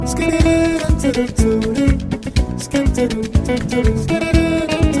Hi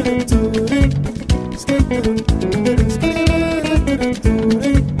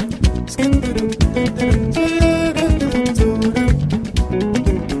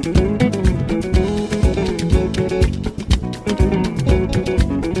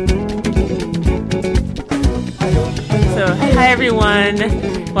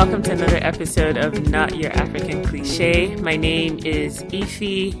everyone, welcome to another episode of Not Your African Cliche. My name is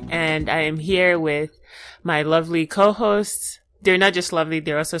Ify and I am here with my lovely co-hosts. They're not just lovely,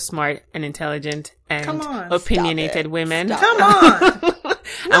 they're also smart and intelligent and opinionated women. Come on.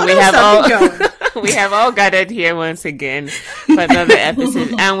 And we have all gathered here once again for another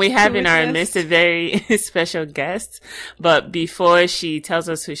episode. And we have in our midst a very special guest. But before she tells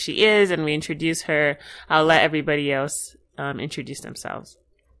us who she is and we introduce her, I'll let everybody else introduce themselves.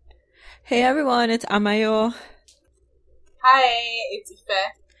 Hey everyone, it's Amayo. Hi, it's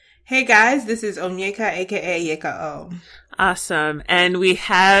Ife. Hey guys, this is Onyeka, aka Yeka O. Awesome. And we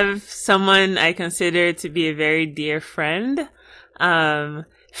have someone I consider to be a very dear friend.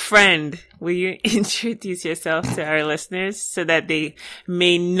 Friend, will you introduce yourself to our listeners so that they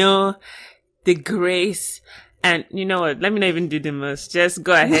may know the grace? And you know what? Let me not even do the most. Just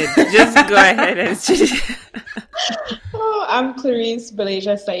go ahead. And Oh, I'm Clarice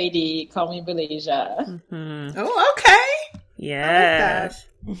Beleja Saidi. Call me Beleja. Mm-hmm. Oh, okay. Yes.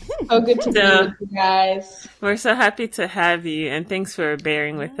 So good to be with you guys. We're so happy to have you, and thanks for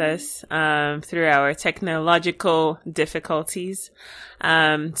bearing with us through our technological difficulties.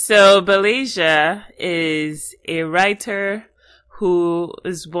 So Beleja is a writer who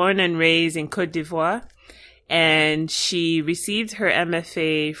was born and raised in Côte d'Ivoire, and she received her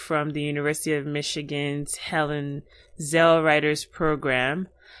MFA from the University of Michigan's Helen Zell Writers Program.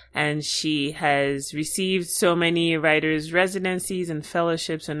 And she has received so many writers' residencies and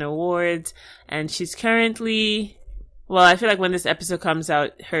fellowships and awards. And she's currently, well, I feel like when this episode comes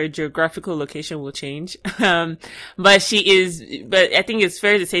out, her geographical location will change. But I think it's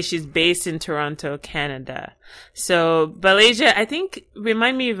fair to say she's based in Toronto, Canada. So, Beleja, I think,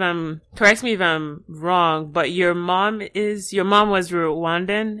 correct me if I'm wrong, but your mom was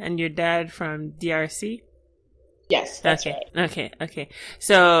Rwandan and your dad from DRC? Yes, that's right. Okay.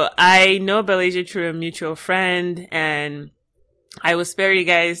 So I know Beleja through a mutual friend, and I will spare you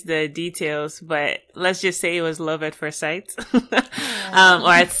guys the details, but let's just say it was love at first sight, or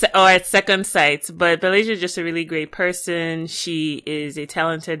at second sight. But Beleja is just a really great person. She is a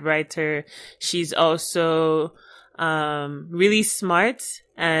talented writer. She's also really smart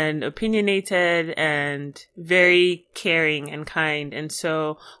and opinionated and very caring and kind. And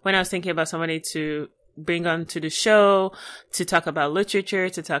so when I was thinking about somebody to bring onto the show to talk about literature,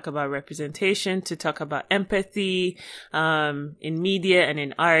 to talk about representation, to talk about empathy in media and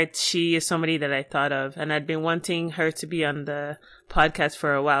in art, she is somebody that I thought of, and I'd been wanting her to be on the podcast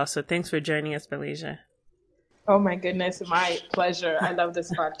for a while. So thanks for joining us, Beleja. Oh my goodness, my pleasure. I love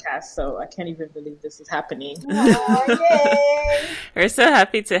this podcast, so I can't even believe this is happening. Yay. We're so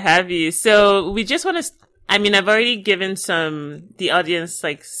happy to have you. So we just want to, I've already given the audience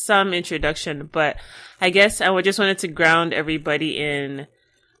some introduction, but I guess I just wanted to ground everybody in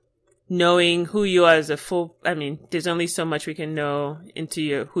knowing who you are as there's only so much we can know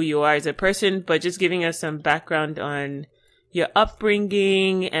into who you are as a person, but just giving us some background on your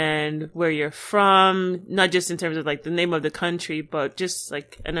upbringing and where you're from, not just in terms of the name of the country, but just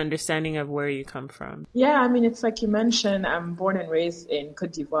an understanding of where you come from. Yeah, it's like you mentioned, I'm born and raised in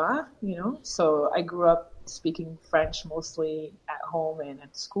Côte d'Ivoire, so I grew up speaking French mostly at home and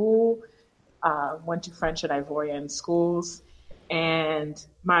at school. Went to French and Ivorian schools. And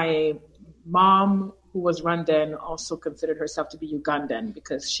my mom, who was Rwandan, also considered herself to be Ugandan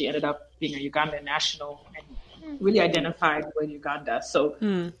because she ended up being a Ugandan national and really identified with Uganda. So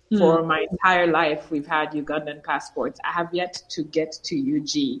for my entire life, we've had Ugandan passports. I have yet to get to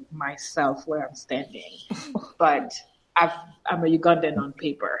UG myself where I'm standing, but I'm a Ugandan on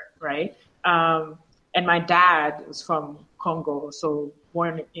paper, right? And my dad was from Congo, so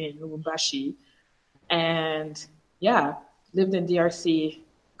born in Lubumbashi. And lived in DRC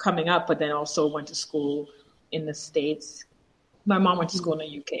coming up, but then also went to school in the States. My mom went to school in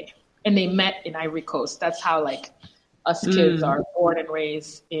the UK. And they met in Ivory Coast. That's how us kids are born and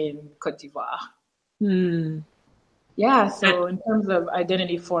raised in Côte d'Ivoire. Yeah, so in terms of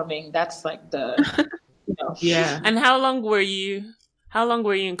identity forming, that's the, Yeah. And how long were you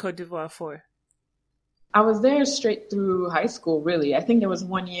in Côte d'Ivoire for? I was there straight through high school, really. I think there was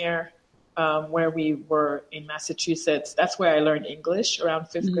 1 year where we were in Massachusetts. That's where I learned English around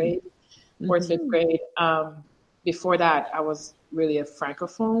fifth grade, fourth, fifth grade. before that, I was really a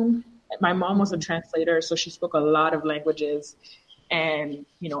francophone. My mom was a translator, so she spoke a lot of languages, and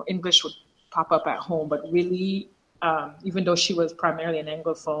English would pop up at home. But really, even though she was primarily an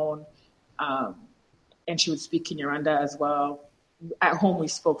Anglophone, and she would speak Kinyarwanda as well, at home we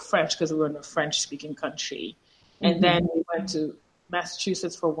spoke French because we were in a French-speaking country. And then we went to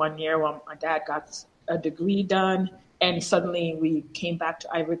Massachusetts for 1 year while my dad got a degree done, and suddenly we came back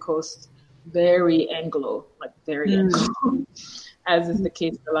to Ivory Coast very Anglo, like very Anglo, as is the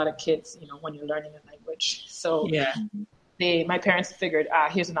case with a lot of kids, when you're learning a language. So my parents figured,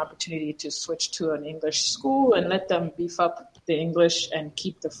 here's an opportunity to switch to an English school and let them beef up the English and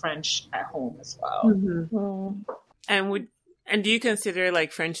keep the French at home as well. And do you consider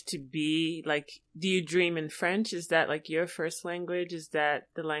like French to be like, do you dream in French? Is that like your first language? Is that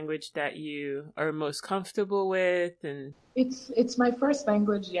the language that you are most comfortable with? And it's my first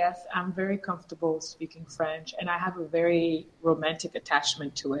language, yes. I'm very comfortable speaking French, and I have a very romantic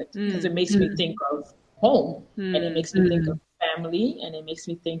attachment to it because it makes me think of home, and it makes me think of family, and it makes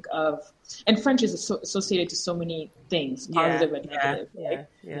me think of, and French is associated to so many things, positive and negative.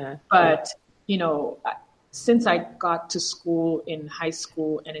 Right? But, since I got to school in high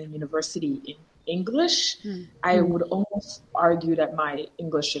school and in university in English, I would almost argue that my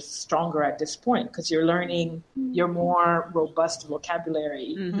English is stronger at this point because you're learning your more robust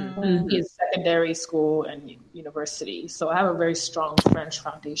vocabulary in secondary school and university. So I have a very strong French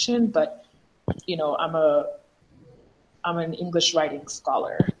foundation, but I'm an English writing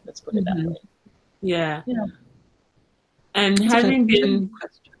scholar. Let's put it that way. Yeah. And having been...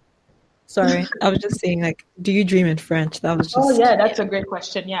 Sorry, I was just saying, like, do you dream in French? That was just... Oh, yeah, that's a great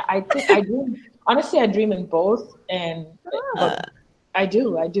question. Yeah, I dream. Honestly, I dream in both, and I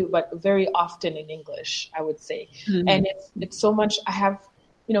do, but very often in English, I would say. And it's so much, I have,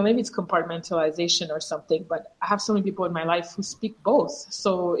 maybe it's compartmentalization or something, but I have so many people in my life who speak both.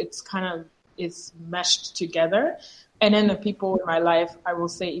 So it's meshed together. And then the people in my life, I will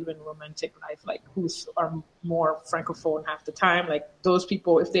say even romantic life, like who are more Francophone half the time, like those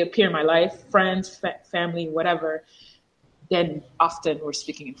people, if they appear in my life, friends, family, whatever, then often we're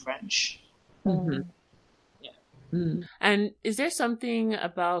speaking in French. And is there something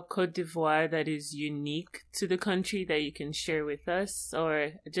about Côte d'Ivoire that is unique to the country that you can share with us,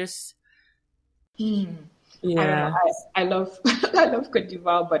 or just... Yeah, I love I love Côte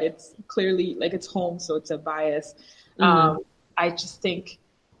d'Ivoire, but it's clearly like it's home, so it's a bias. I just think,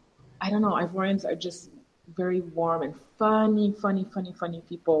 I don't know, Ivorians are just very warm and funny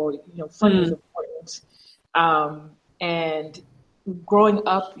people. Funny is important. And growing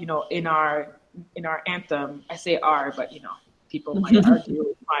up, in our anthem, I say "our," but people might argue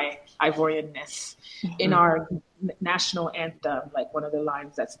with my Ivorianness. In our national anthem, like one of the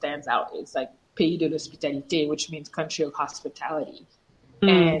lines that stands out is like "Pays de l'hospitalité," which means country of hospitality,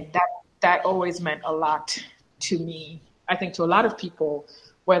 and that always meant a lot to me. I think to a lot of people,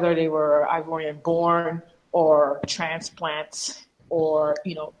 whether they were Ivorian born or transplants, or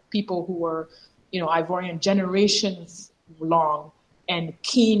people who were Ivorian generations long and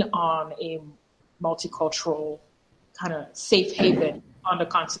keen on a multicultural kind of safe haven on the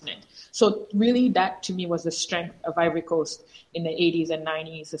continent. So really that to me was the strength of Ivory Coast in the 80s and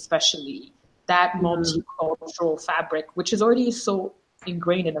 90s, especially that multicultural fabric, which is already so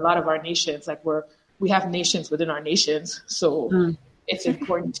ingrained in a lot of our nations. Like we have nations within our nations. So it's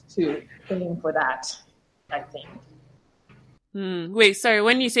important to aim for that, I think. Wait, sorry.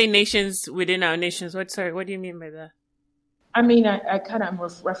 When you say nations within our nations, what do you mean by that? I mean, I kind of am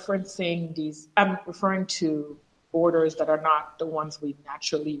referencing these. I'm referring to borders that are not the ones we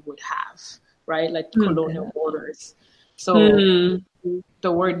naturally would have, right? Like colonial borders. So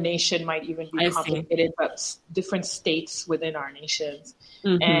the word nation might even be complicated, but different states within our nations.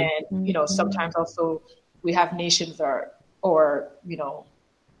 And, sometimes also we have nations or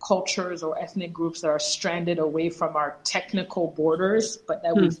cultures or ethnic groups that are stranded away from our technical borders, but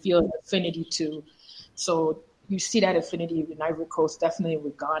that we feel an affinity to. So you see that affinity in Ivory Coast, definitely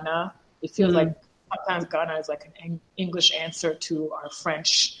with Ghana. It feels like sometimes Ghana is like an English answer to our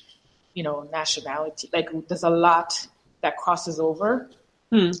French, nationality. Like there's a lot that crosses over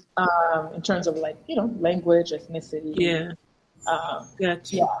in terms of language, ethnicity. Yeah.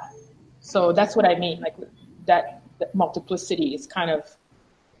 Gotcha. Yeah. So that's what I mean. Like that multiplicity is kind of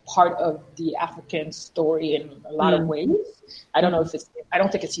part of the African story in a lot of ways. I don't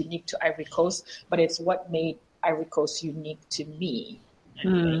think it's unique to Ivory Coast, but it's what made Ivory Coast unique to me.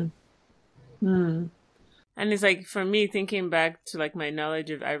 Anyway. And it's like, for me, thinking back to like my knowledge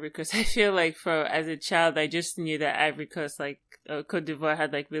of Ivory Coast, I feel like as a child, I just knew that Ivory Coast, like Cote d'Ivoire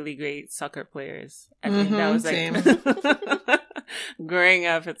had like really great soccer players. I think that was same. like growing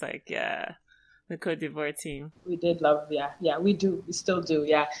up. It's like, yeah, the Cote d'Ivoire team. We did love, yeah, we do, we still do,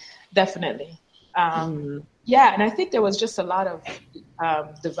 yeah, definitely. Yeah, and I think there was just a lot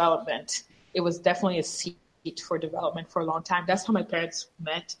of development. It was definitely a seat for development for a long time. That's how my parents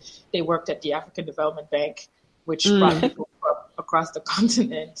met. They worked at the African Development Bank, which brought people across the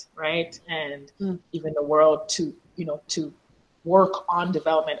continent, right, and even the world to work on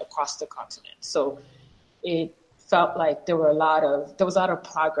development across the continent. So it felt like there was a lot of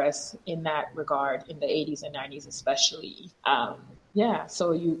progress in that regard in the 80s and 90s, especially.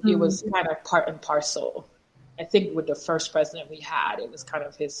 So it was kind of part and parcel. I think with the first president we had, it was kind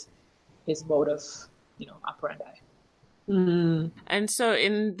of his mode of, operandi. And so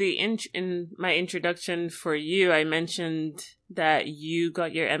in my introduction for you, I mentioned that you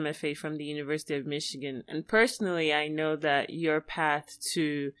got your MFA from the University of Michigan. And personally, I know that your path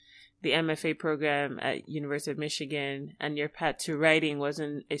to the MFA program at University of Michigan and your path to writing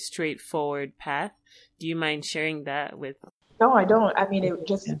wasn't a straightforward path. Do you mind sharing that with? No, I don't. I mean,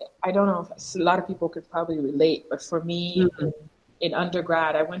 I don't know if a lot of people could probably relate, but for me, in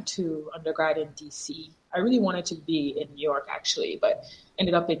undergrad, I went to undergrad in DC. I really wanted to be in New York, actually, but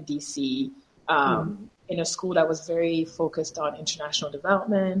ended up in DC in a school that was very focused on international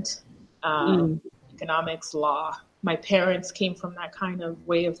development, economics, law. My parents came from that kind of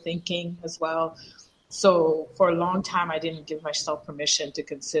way of thinking as well. So for a long time, I didn't give myself permission to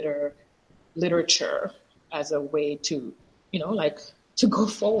consider literature as a way to, to go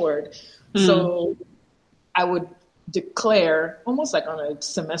forward. So I would declare, almost like on a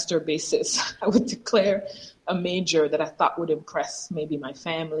semester basis, I would declare a major that I thought would impress maybe my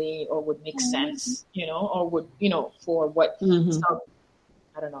family or would make sense, or would, for what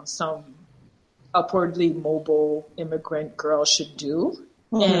some upwardly mobile immigrant girl should do.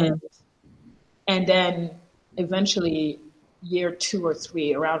 And then eventually year 2 or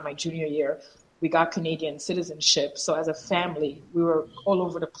 3, around my junior year, we got Canadian citizenship. So as a family, we were all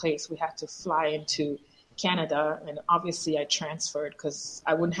over the place. We had to fly into Canada. And obviously I transferred because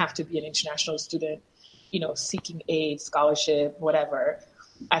I wouldn't have to be an international student, seeking aid, scholarship, whatever.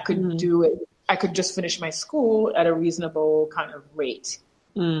 I could do it. I could just finish my school at a reasonable kind of rate.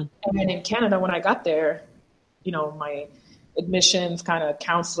 And then in Canada, when I got there, my admissions kind of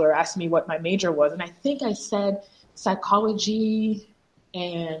counselor asked me what my major was. And I think I said psychology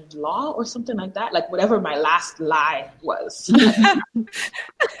and law or something like that, like whatever my last lie was.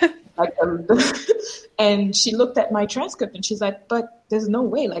 And she looked at my transcript and she's like, but there's no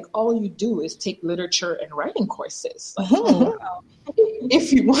way, like all you do is take literature and writing courses. Like,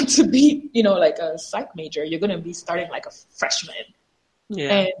 if you want to be, like a psych major, you're going to be starting like a freshman.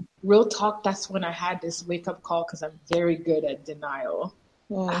 Yeah. And real talk, that's when I had this wake up call because I'm very good at denial.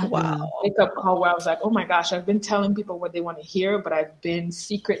 Wow. Wake up call where I was like, oh my gosh, I've been telling people what they want to hear, but I've been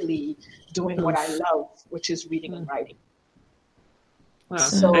secretly doing what I love, which is reading and writing. Wow,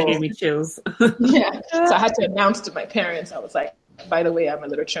 so, that gave me chills. Yeah. So I had to announce to my parents, I was like, by the way, I'm a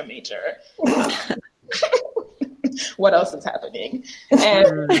literature major. What else is happening?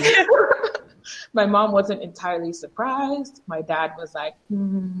 And my mom wasn't entirely surprised. My dad was like,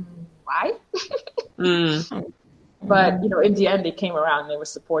 why? But, in the end, they came around and they were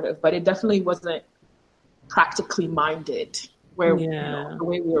supportive. But it definitely wasn't practically minded where the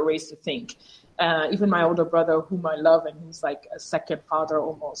way we were raised to think. Even my older brother, whom I love, and who's like a second father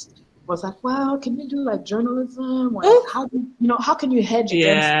almost, was like, well, can you do like journalism? Or how can you hedge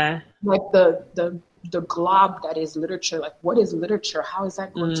against like the glob that is literature? Like, what is literature? How is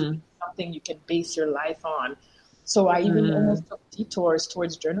that going to be something you can base your life on? So I even almost took detours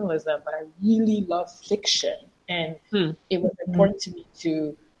towards journalism, but I really love fiction. And it was important to me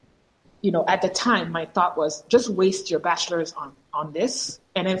to, at the time, my thought was just waste your bachelor's on this.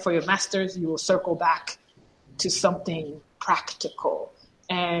 And then for your master's, you will circle back to something practical.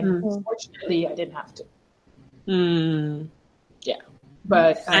 And fortunately, I didn't have to. Yeah.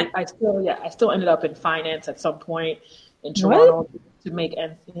 But I still ended up in finance at some point in Toronto to make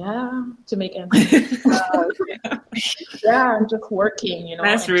ends. I'm just working,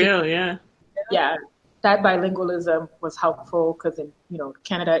 That's real, yeah. Yeah. That bilingualism was helpful because,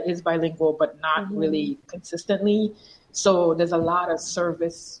 Canada is bilingual, but not really consistently. So there's a lot of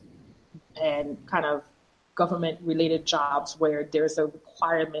service and kind of government-related jobs where there's a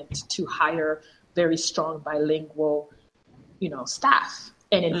requirement to hire very strong bilingual, staff.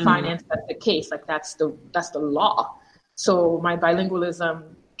 And in finance, that's the case. Like that's the law. So my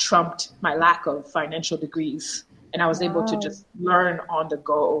bilingualism trumped my lack of financial degrees, and I was able to just learn on the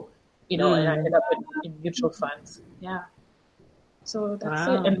go. And I ended up in mutual funds. Yeah. So that's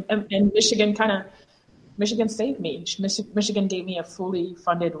Wow. it. And Michigan saved me. Michigan gave me a fully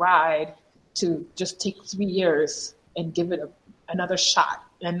funded ride to just take 3 years and give it another shot.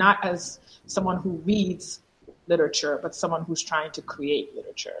 And not as someone who reads literature, but someone who's trying to create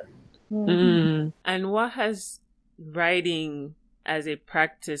literature. Mm. And what has writing as a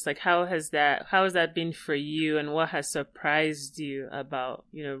practice, like how has that been for you, and what has surprised you about,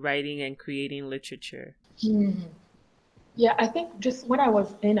 writing and creating literature? Yeah, I think just when I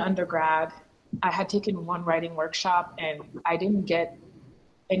was in undergrad, I had taken one writing workshop and I didn't get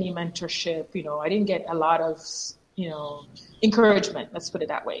any mentorship. I didn't get a lot of, encouragement. Let's put it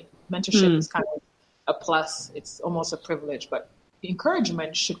that way. Mentorship is kind of a plus. It's almost a privilege, but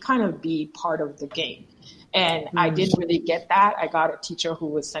encouragement should kind of be part of the game. And I didn't really get that. I got a teacher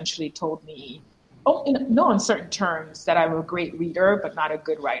who essentially told me, in no uncertain terms, that I'm a great reader, but not a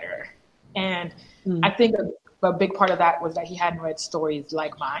good writer. And I think a big part of that was that he hadn't read stories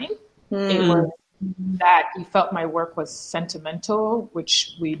like mine. It was that he felt my work was sentimental,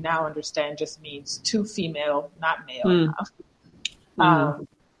 which we now understand just means too female, not male enough.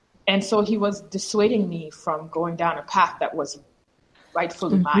 And so he was dissuading me from going down a path that was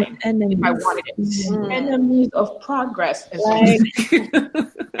rightfully mine. If I wanted it. Enemies of progress.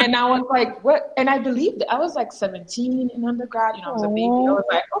 And I was like, what? And I believed it. I was like 17 in undergrad. I was a baby. I was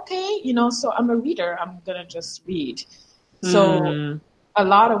like, okay, so I'm a reader. I'm going to just read. So a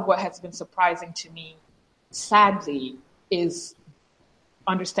lot of what has been surprising to me, sadly, is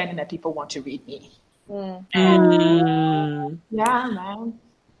understanding that people want to read me. And yeah, man.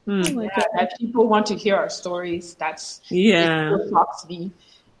 That people want to hear our stories. It talks to me.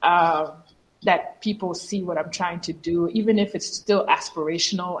 That people see what I'm trying to do, even if it's still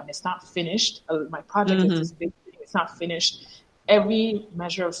aspirational and it's not finished. My project is this big thing. It's not finished. Every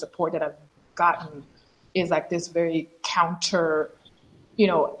measure of support that I've gotten is like this very counter,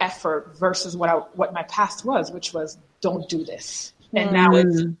 effort versus what my past was, which was don't do this. And now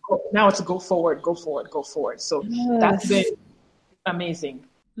it's go forward. So that's been amazing.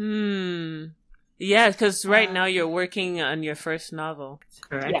 Yeah, because right now you're working on your first novel,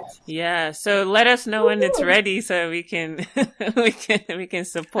 correct? Yes. Yeah. So let us know when it's ready, so we can we can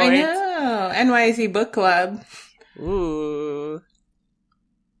support. I know. NYC Book Club. Ooh.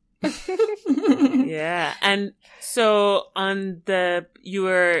 Yeah. And so you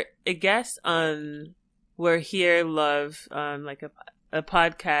were a guest on We're Here Love, like a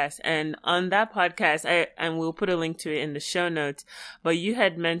podcast, and on that podcast, and we'll put a link to it in the show notes, but you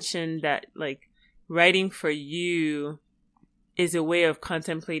had mentioned that like writing for you is a way of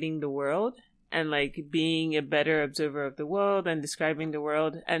contemplating the world and like being a better observer of the world and describing the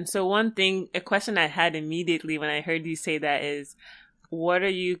world. And so a question I had immediately when I heard you say that is, what are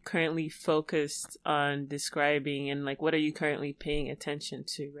you currently focused on describing, and like what are you currently paying attention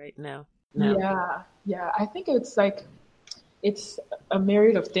to right now? Yeah. I think it's a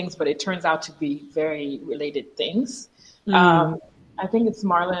myriad of things, but it turns out to be very related things. I think it's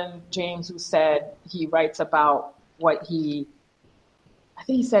Marlon James who said he writes about he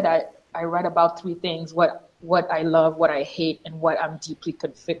said, I write about three things: what I love, what I hate, and what I'm deeply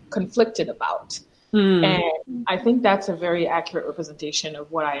conflicted about. And I think that's a very accurate representation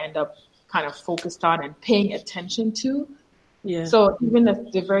of what I end up kind of focused on and paying attention to. Yeah. So even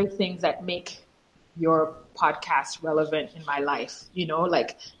the very things that make your podcast relevant in my life,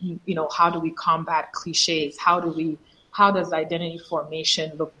 how do we combat cliches? How does identity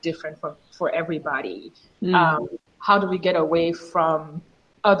formation look different for everybody? How do we get away from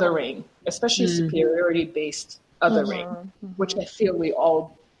othering, especially superiority-based othering, which I feel we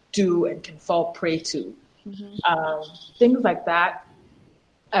all do and can fall prey to. Things like that,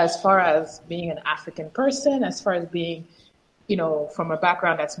 as far as being an African person, as far as being, from a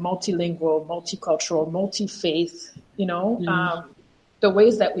background that's multilingual, multicultural, multi-faith, the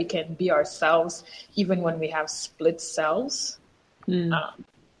ways that we can be ourselves, even when we have split selves.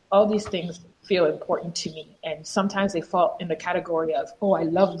 All these things feel important to me. And sometimes they fall in the category of, I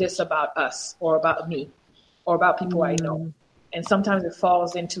love this about us, or about me, or about people I know. And sometimes it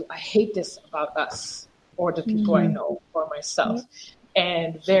falls into, I hate this about us, or the people I know, or myself.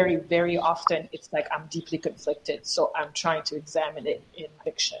 And very, very often it's like I'm deeply conflicted. So I'm trying to examine it in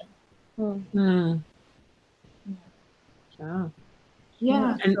fiction.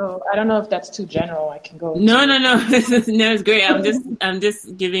 Yeah. So I don't know if that's too general. I can go. No. It's great. I'm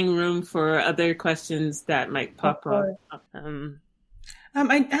just giving room for other questions that might pop up.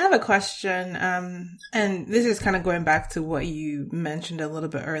 I have a question, and this is kind of going back to what you mentioned a little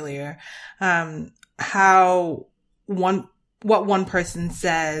bit earlier, how one what one person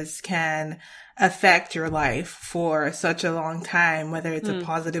says can affect your life for such a long time, whether it's a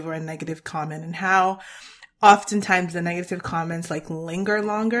positive or a negative comment, and how oftentimes the negative comments like linger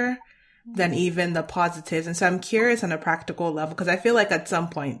longer than even the positives. And so I'm curious on a practical level, because I feel like at some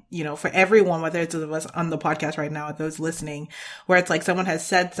point, you know, for everyone, whether it's of us on the podcast right now or those listening, where it's like someone has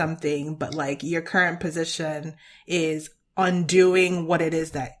said something, but like your current position is undoing what it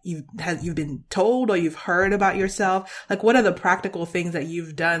is that you've been told or you've heard about yourself. Like, what are the practical things that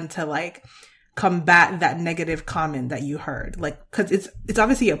you've done to like combat that negative comment that you heard? Like, cause it's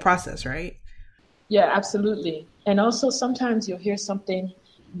obviously a process, right? Yeah, absolutely. And also sometimes you'll hear something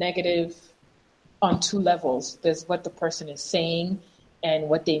negative on two levels. There's what the person is saying and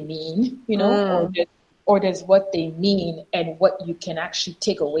what they mean, you know, or there's what they mean and what you can actually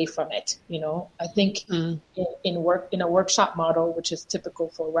take away from it. You know, I think in a workshop model, which is typical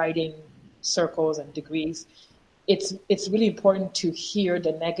for writing circles and degrees, it's really important to hear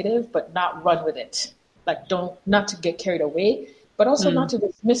the negative, but not run with it. Like, not to get carried away, but also not to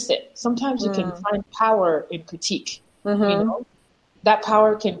dismiss it. Sometimes you can find power in critique, you know. That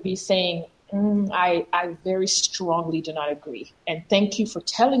power can be saying, I very strongly do not agree. And thank you for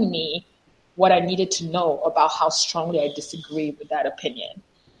telling me what I needed to know about how strongly I disagree with that opinion.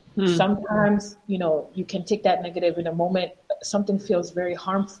 Sometimes, you know, you can take that negative in a moment, something feels very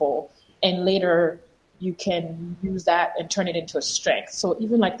harmful, and later you can use that and turn it into a strength. So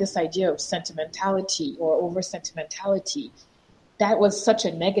even like this idea of sentimentality or over sentimentality, that was such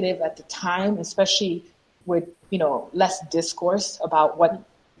a negative at the time, especially with, you know, less discourse about what,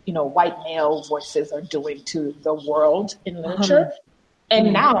 you know, white male voices are doing to the world in literature.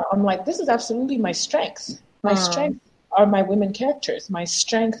 And now I'm like, this is absolutely my strength. My strength are my women characters. My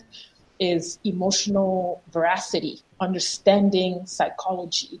strength is emotional veracity, understanding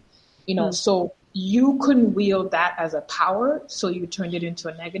psychology, you know, so you couldn't wield that as a power. So you turned it into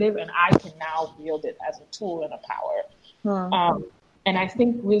a negative, and I can now wield it as a tool and a power. And I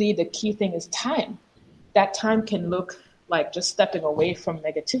think really the key thing is time. That time can look like just stepping away from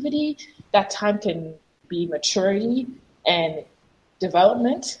negativity. That time can be maturity and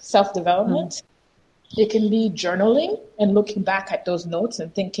development, self-development. It can be journaling and looking back at those notes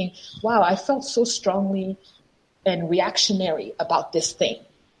and thinking, wow, I felt so strongly and reactionary about this thing.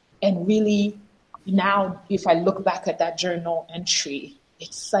 And really now, if I look back at that journal entry,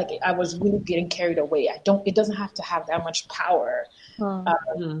 it's like I was really getting carried away. It doesn't have to have that much power.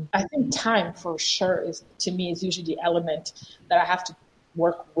 I think time for sure is usually the element that I have to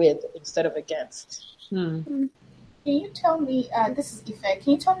work with instead of against. Can you tell me, this is Ife,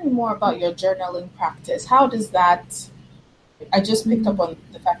 can you tell me more about your journaling practice? How does that, I just picked up on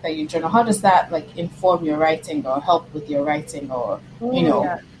the fact that you journal, how does that like inform your writing or help with your writing, or, you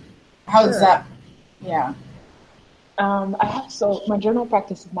know, how does that, so my journal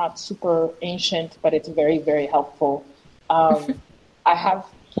practice is not super ancient, but it's very, very helpful. I have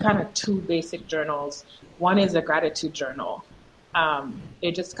kind of two basic journals. One is a gratitude journal.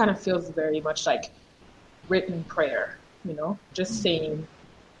 It just kind of feels very much like written prayer, you know, just saying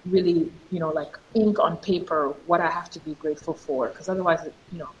really, you know, like ink on paper, what I have to be grateful for. Because otherwise,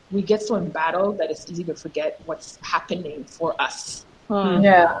 you know, we get so embattled that it's easy to forget what's happening for us.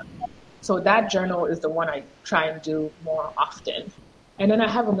 So that journal is the one I try and do more often. And then I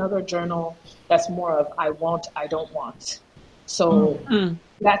have another journal that's more of I want, I don't want. So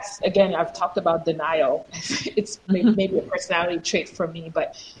that's, again, I've talked about denial. It's maybe a personality trait for me,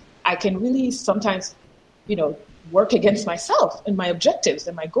 but I can really sometimes, you know, work against myself and my objectives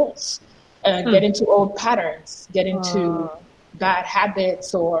and my goals, get into old patterns, get into bad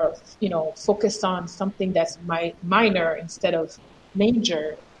habits, or, you know, focus on something that's minor instead of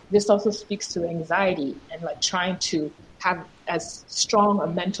major. This also speaks to anxiety and like trying to have as strong a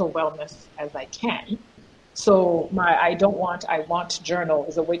mental wellness as I can. So my I want journal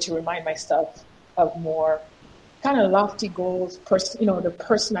is a way to remind myself of more kind of lofty goals, you know, the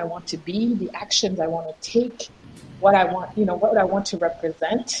person I want to be, the actions I want to take, what I want, you know, what I want to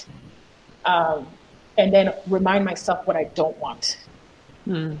represent, and then remind myself what I don't want.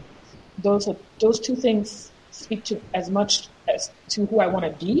 Those two things speak to as much as to who I want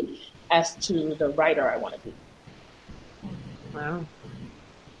to be as to the writer I want to be. Wow.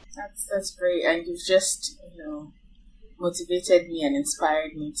 That's great. And you've just, you know, motivated me and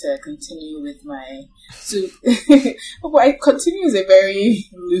inspired me to continue with my well, continue is a very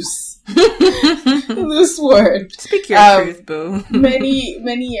loose word. Speak your truth, boo.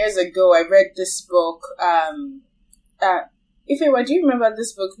 many years ago I read this book. Ifewa, do you remember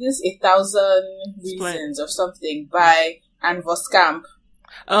this book? This 1,000 Reasons or something by Anne Voskamp.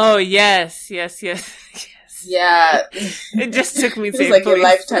 Oh yes. Yeah. It just took me It to was like a place.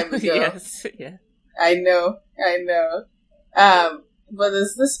 lifetime ago. Yes, yeah. I know. But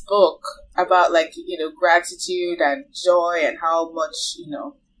there's this book about like, gratitude and joy and how much,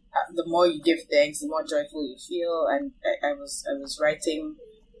 the more you give thanks, the more joyful you feel. And I was writing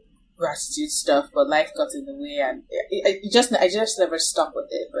gratitude stuff, but life got in the way, and I just never stuck with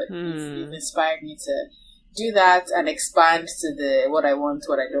it. But it inspired me to do that and expand to the what I want,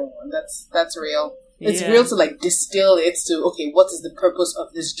 what I don't want. That's real. It's real to like distill it to, okay, what is the purpose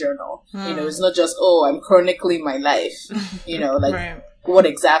of this journal? It's not just, I'm chronicling my life. Like right. What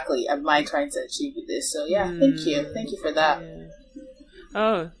exactly am I trying to achieve with this? So yeah, thank you for that. Yeah.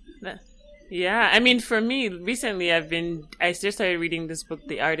 Oh. Yeah, I mean, for me, recently I just started reading this book,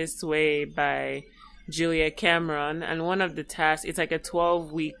 The Artist's Way by Julia Cameron, and one of the tasks, it's like a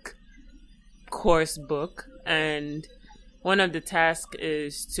 12-week course book, and one of the tasks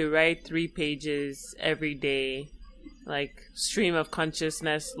is to write 3 pages every day, like stream of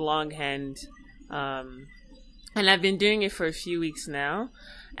consciousness, longhand, and I've been doing it for a few weeks now.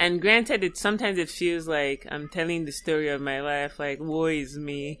 And granted, sometimes it feels like I'm telling the story of my life, like, woe is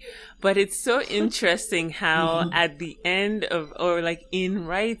me. But it's so interesting how at the end of, or like in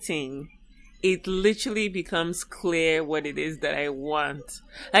writing, it literally becomes clear what it is that I want.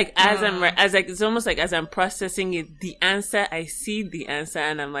 Like it's almost like as I'm processing it, I see the answer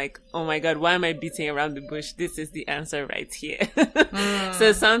and I'm like, oh my God, why am I beating around the bush? This is the answer right here.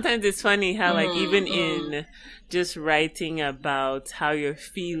 So sometimes it's funny how like even in just writing about how you're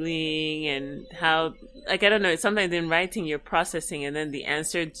feeling and how, like, I don't know, sometimes in writing you're processing and then the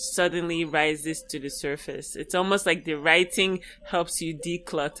answer suddenly rises to the surface. It's almost like the writing helps you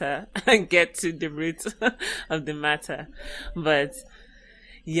declutter and get to the root of the matter. But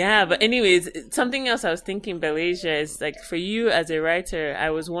anyways, something else I was thinking, Belasia, is like for you as a writer,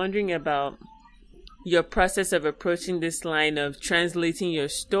 I was wondering about your process of approaching this line of translating your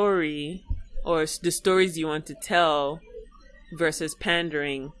story or the stories you want to tell versus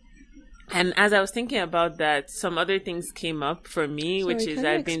pandering. And as I was thinking about that, some other things came up for me, Sorry, which is can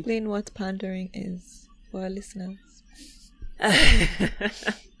you explain what pandering is for our listeners?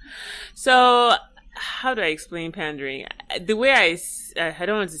 So, how do I explain pandering? The way I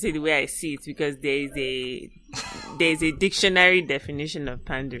don't want to say the way I see it because there's a dictionary definition of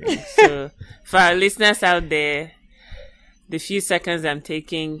pandering. So, for our listeners out there, the few seconds I'm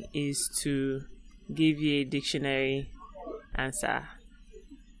taking is to give you a dictionary answer.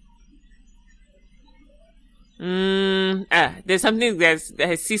 There's something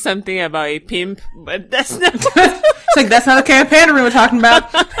I see something about a pimp, but that's not. It's like that's not the kind of pandering we're talking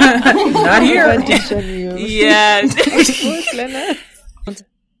about. Not here. Yeah.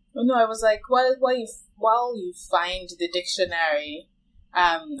 Oh, no, I was like, while you find the dictionary,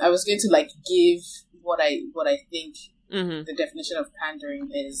 I was going to like give what I think the definition of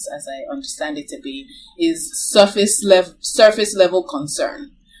pandering is, as I understand it to be, is surface level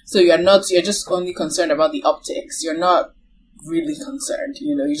concern. So you're just only concerned about the optics. You're not really concerned.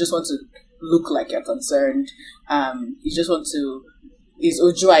 You just want to look like you're concerned. You just want to, is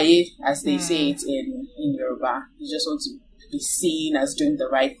ojuaye, as they say it in Yoruba. You just want to be seen as doing the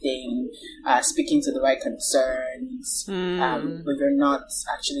right thing, speaking to the right concerns, but you're not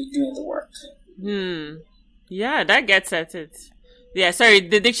actually doing the work. Yeah, that gets at it. Yeah, sorry,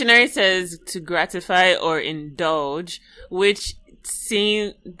 the dictionary says to gratify or indulge, which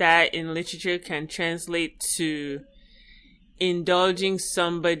seeing that in literature can translate to indulging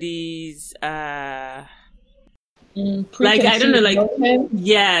somebody's like I don't know, like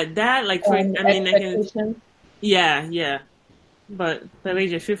that, like for I mean I can but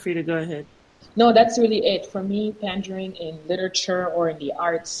Belasia, feel free to go ahead. No, that's really it for me. Pandering in literature or in the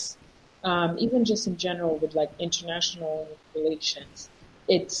arts, even just in general with like international relations,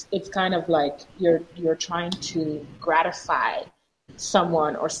 it's kind of like you're trying to gratify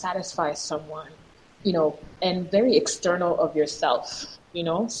someone or satisfy someone, and very external of yourself,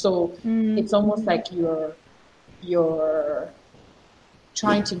 so it's almost like you're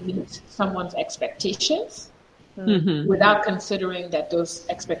trying to meet someone's expectations without considering that those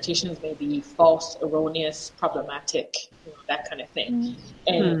expectations may be false, erroneous, problematic, that kind of thing.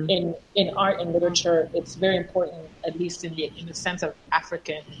 And in art and literature, it's very important, at least in the sense of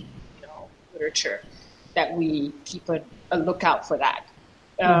African literature, that we keep a lookout for that.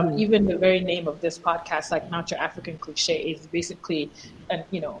 Even the very name of this podcast, like Not Your African Cliche, is basically an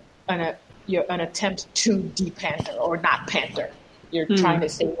attempt to de-pander or not pander. You're trying to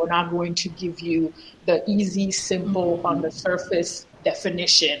say, we're not going to give you the easy, simple, on the surface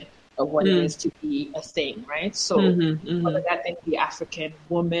definition of what it is to be a thing, right? So whether that thing be African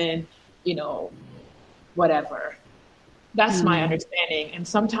woman, whatever. That's my understanding. And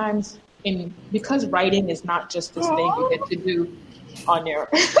sometimes because writing is not just this thing you get to do on your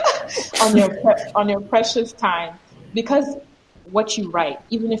on your precious time, because what you write,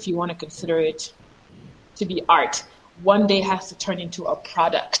 even if you want to consider it to be art, one day has to turn into a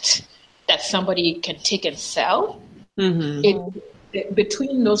product that somebody can take and sell.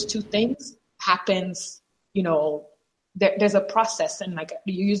 Between those two things happens, there's a process, and like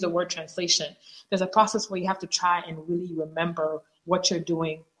you use the word translation, there's a process where you have to try and really remember what you're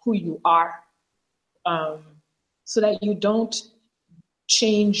doing, who you are, so that you don't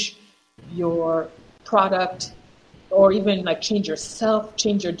change your product, or even like change yourself,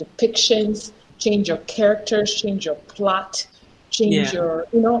 change your depictions, change your characters, change your plot, change your,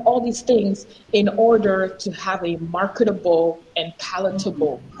 all these things in order to have a marketable and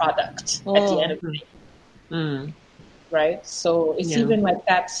palatable product at the end of the day. Right? So it's even like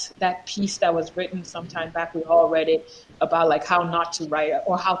that piece that was written sometime back, we all read it, about like how not to write,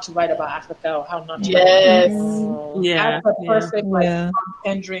 or how to write about Africa, or how not to write. That's a perfect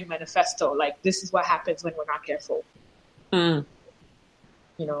pandering manifesto. Like, this is what happens when we're not careful. And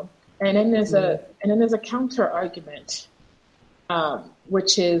then there's a counter argument,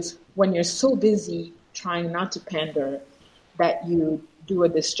 which is when you're so busy trying not to pander that you do a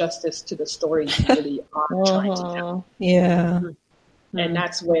disjustice to the story you really are trying to tell. And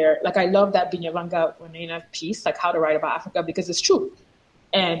that's where, like, I love that Binyavanga Wanena piece, like how to write about Africa, because it's true.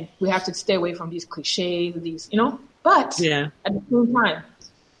 And we have to stay away from these cliches, but at the same time,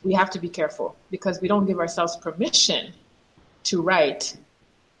 we have to be careful, because we don't give ourselves permission to write,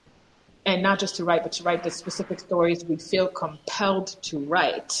 and not just to write, but to write the specific stories we feel compelled to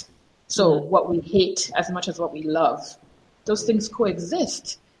write. So what we hate as much as what we love, those things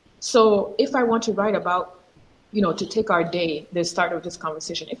coexist. So if I want to write about, to take our day, the start of this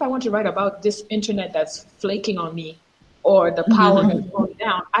conversation, if I want to write about this internet that's flaking on me, or the power that's going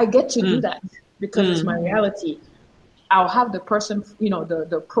down, I get to do that, because it's my reality. I'll have the person,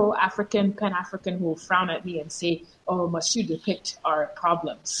 the pro-African, pan-African, who will frown at me and say, "Oh, must you depict our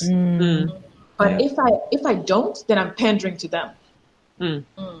problems?" But if I don't, then I'm pandering to them.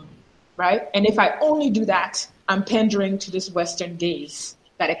 Right? And if I only do that, I'm pandering to this Western gaze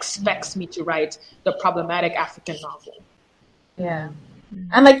that expects me to write the problematic African novel.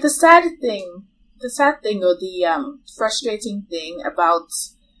 And like the sad thing, or the frustrating thing about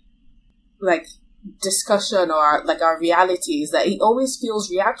like discussion, or like our reality, is that it always feels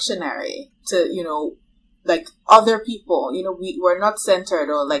reactionary to, like other people. We're not centered,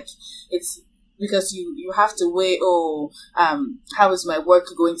 or like it's because you have to weigh, how is my work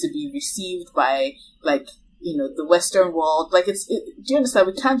going to be received by, like, the Western world? Like, do you understand?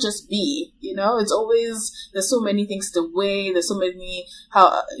 We can't just be, it's always, there's so many things to weigh. There's so many,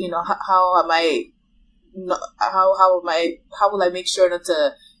 how will I make sure not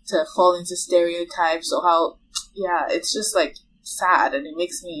to fall into stereotypes, or it's just like sad, and it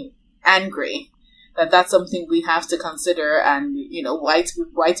makes me angry that's something we have to consider. And,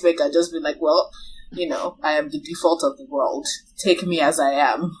 white make are just be like, well, I am the default of the world. Take me as I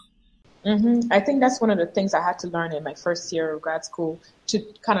am. I think that's one of the things I had to learn in my first year of grad school, to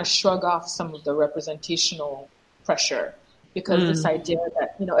kind of shrug off some of the representational pressure, because this idea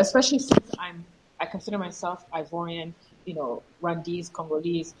that, especially since I consider myself Ivorian, Rwandese,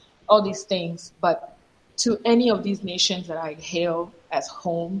 Congolese, all these things, but to any of these nations that I hail as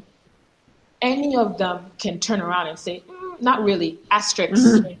home, any of them can turn around and say, not really,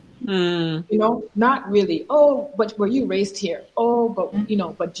 asterisk. Not really. Oh, but were you raised here? Oh, but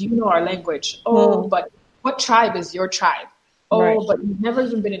but do you know our language? Oh, but what tribe is your tribe? Oh, but you've never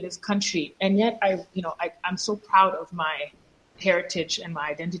even been in this country. And yet I'm so proud of my heritage and my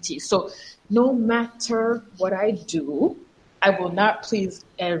identity. So no matter what I do, I will not please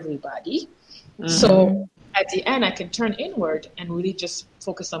everybody. So at the end, I can turn inward and really just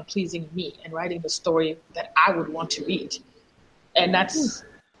focus on pleasing me and writing the story that I would want to read. And that's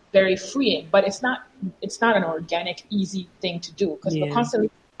very freeing, but it's not an organic, easy thing to do, because we're constantly,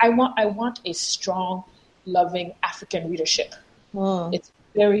 I want a strong, loving African readership. It's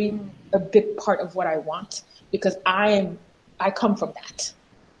a big part of what I want, because I come from that.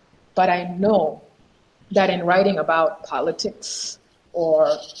 But I know that in writing about politics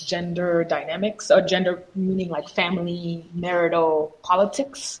or gender dynamics, or gender meaning like family, marital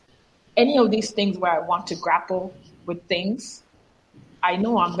politics, any of these things where I want to grapple with things, I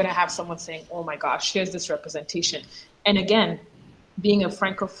know I'm going to have someone saying, oh my gosh, here's this representation. And again, being a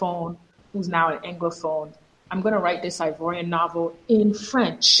Francophone who's now an Anglophone, I'm going to write this Ivorian novel in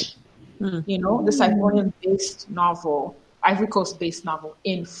French, this Ivorian-based novel, Ivory Coast-based novel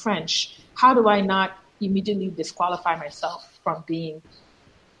in French. How do I not immediately disqualify myself from being,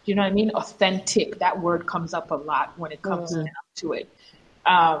 you know what I mean? Authentic. That word comes up a lot when it comes down to it.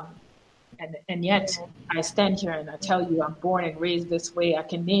 And yet I stand here and I tell you I'm born and raised this way. I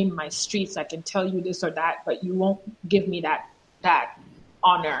can name my streets. I can tell you this or that, but you won't give me that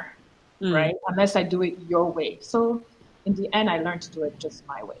honor, right? Unless I do it your way. So in the end, I learned to do it just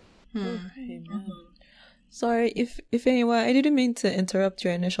my way. Sorry, if anyone, I didn't mean to interrupt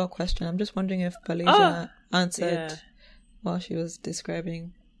your initial question. I'm just wondering if Palasia answered while she was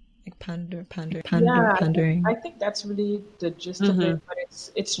describing like pandering. I think that's really the gist of it, but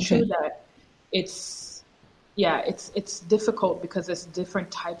it's true that it's difficult because there's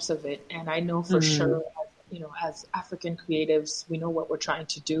different types of it, and I know for sure, you know, as African creatives, we know what we're trying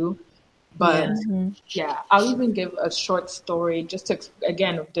to do. But I'll even give a short story just to,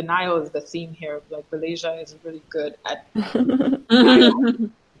 again, denial is the theme here. Like Malaysia is really good at denial.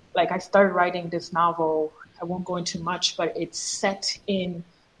 Like I started writing this novel, I won't go into much, but it's set in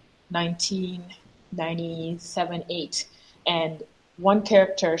 1997-8. And one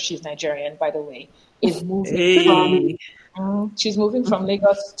character, she's Nigerian, by the way, is moving she's moving from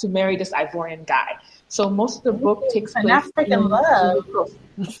Lagos to marry this Ivorian guy. So most of the book takes place. An African love.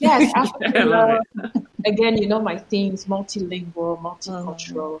 Yes, African love. Again, you know my themes: multilingual,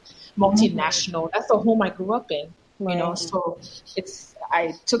 multicultural, multinational. That's the home I grew up in. You know, so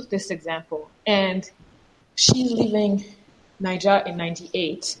I took this example, and she's leaving Niger in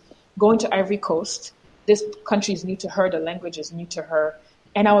 '98, going to Ivory Coast. This country is new to her. The language is new to her,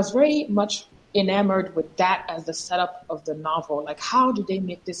 and I was very much enamored with that as the setup of the novel. Like, how do they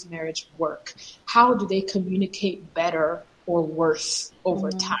make this marriage work? How do they communicate better or worse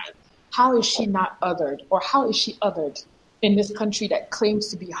over time? How is she not othered, or how is she othered in this country that claims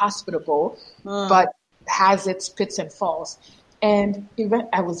to be hospitable but has its pits and falls? And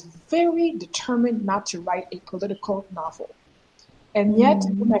I was very determined not to write a political novel. And yet,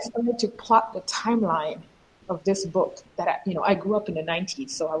 when I started to plot the timeline of this book, that I grew up in the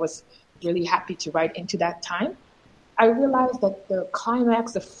 90s, so I was really happy to write into that time. I realized that the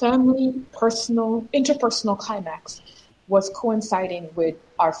climax, the family, personal, interpersonal climax, was coinciding with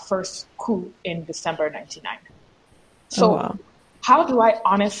our first coup in December 99. So how do I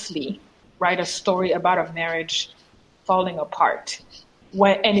honestly write a story about a marriage falling apart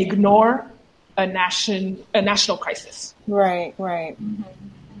and ignore a national crisis? Right.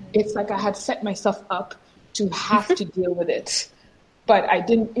 It's like I had set myself up to have to deal with it. But I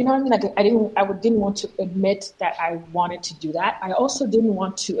didn't, you know what I mean? Like I didn't want to admit that I wanted to do that. I also didn't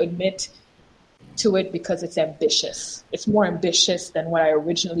want to admit to it because it's ambitious. It's more ambitious than what I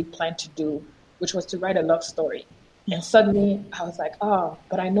originally planned to do, which was to write a love story. And suddenly I was like, oh,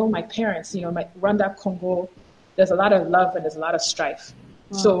 but I know my parents, you know, my Rwanda, Congo, there's a lot of love and there's a lot of strife.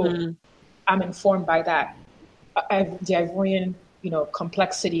 So I'm informed by that. The Ivorian, you know,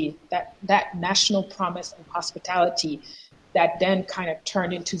 complexity, that national promise of hospitality that then kind of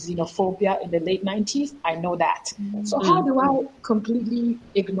turned into xenophobia in the late 90s. I know that. So how do I completely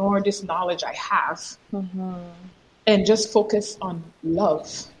ignore this knowledge I have and just focus on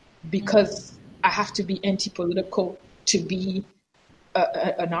love? Because I have to be anti-political to be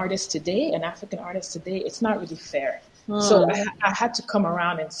an artist today, an African artist today. It's not really fair. So I had to come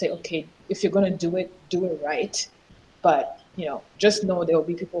around and say, okay, if you're going to do it right. But, you know, just know there will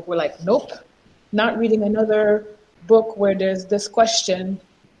be people who are like, nope, not reading another book where there's this question,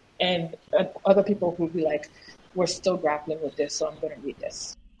 and other people who will be like, we're still grappling with this, so I'm going to read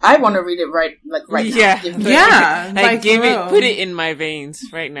this. I want to read it right now. Like give it, put it in my veins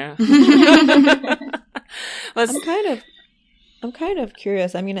right now. I'm kind of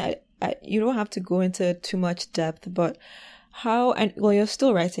curious. I mean, I you don't have to go into too much depth, but you're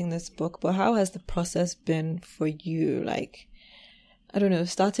still writing this book, but how has the process been for you? Like, I don't know,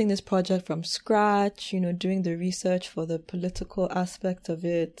 starting this project from scratch, you know, doing the research for the political aspect of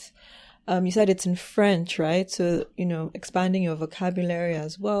it. You said it's in French, right? So, you know, expanding your vocabulary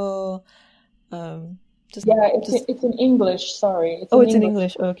as well. It's in English. Sorry. It's in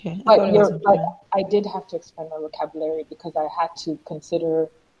English. Okay. But I did have to expand my vocabulary because I had to consider,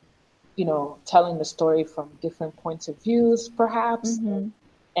 you know, telling the story from different points of views, perhaps,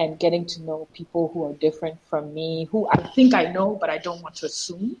 and getting to know people who are different from me, who I think I know, but I don't want to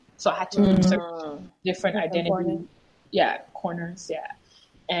assume. So I had to insert different identity, corners,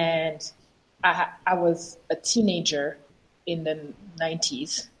 And I was a teenager in the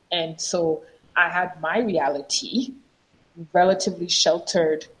 90s, and so I had my reality relatively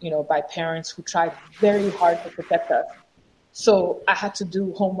sheltered, you know, by parents who tried very hard to protect us. So I had to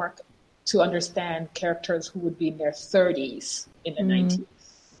do homework to understand characters who would be in their 30s in the 90s.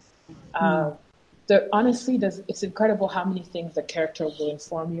 honestly, it's incredible how many things the character will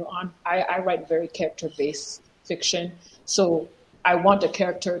inform you on. I write very character-based fiction, so I want a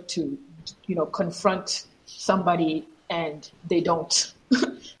character to, confront somebody and they don't.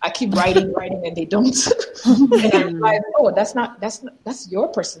 I keep writing, and they don't. And I'm like, oh, that's your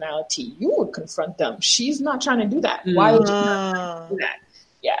personality. You would confront them. She's not trying to do that. Why would you not do that?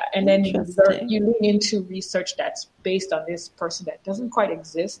 Yeah, and then you lean into research that's based on this person that doesn't quite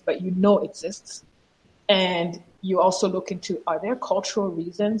exist, but exists. And you also look into, are there cultural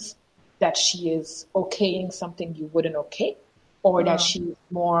reasons that she is okaying something you wouldn't okay? Or that she's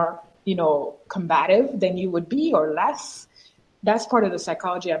more, combative than you would be or less? That's part of the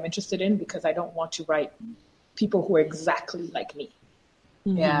psychology I'm interested in, because I don't want to write people who are exactly like me.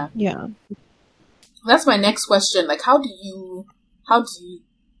 Yeah. Yeah. That's my next question. Like, how do you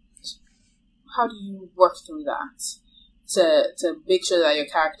work through that to make sure that your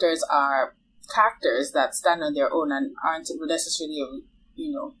characters are characters that stand on their own and aren't necessarily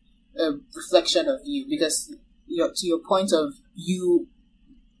a reflection of you? Because to your point of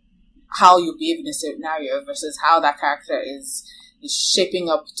how you behave in a scenario versus how that character is shaping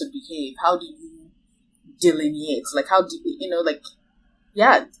up to behave. How do you delineate? Like, how do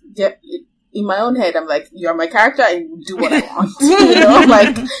in my own head, I'm like, you're my character and you do what I want.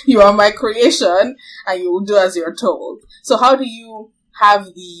 Like, you are my creation and you will do as you're told. So how do you have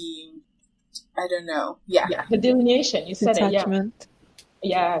the, I don't know. Yeah. The delineation. You said Detachment. it.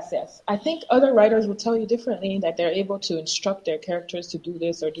 Yeah. Yes. I think other writers will tell you differently, that they're able to instruct their characters to do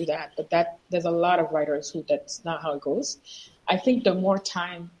this or do that. But there's a lot of writers who that's not how it goes. I think the more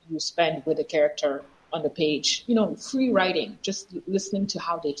time you spend with a character on the page, free writing, just listening to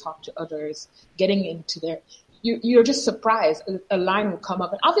how they talk to others, getting into you're just surprised. A line will come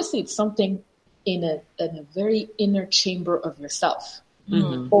up, and obviously it's something in a very inner chamber of yourself,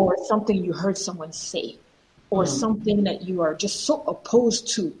 or something you heard someone say, or something that you are just so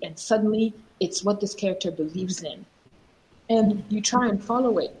opposed to, and suddenly it's what this character believes in. And you try and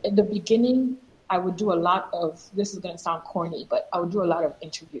follow it. At the beginning, I would do a lot of, this is going to sound corny, but I would do a lot of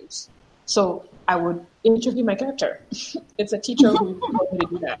interviews. So I would interview my character. It's a teacher who told me to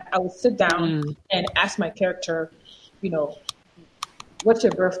do that. I would sit down and ask my character, what's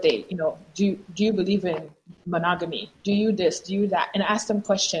your birthday? Do you believe in monogamy? Do you this? Do you that? And ask them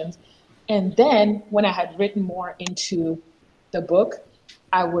questions. And then when I had written more into the book,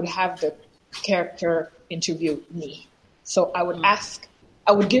 I would have the character interview me. So I would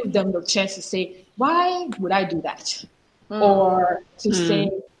give them the chance to say, why would I do that? Or to say,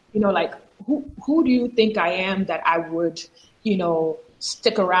 like, who do you think I am that I would,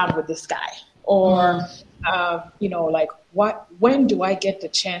 stick around with this guy? Or, like, when do I get the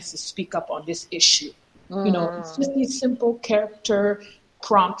chance to speak up on this issue? It's just these simple character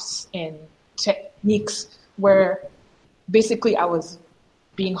prompts and techniques where basically I was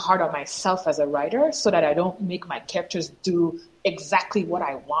being hard on myself as a writer so that I don't make my characters do exactly what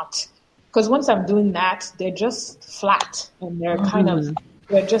I want. Because once I'm doing that, they're just flat and they're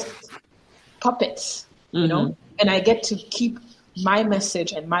they're just puppets, and I get to keep my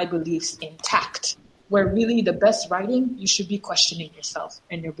message and my beliefs intact, where really the best writing, you should be questioning yourself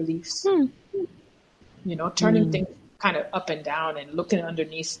and your beliefs, turning things kind of up and down and looking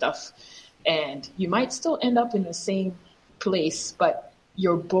underneath stuff. And you might still end up in the same place, but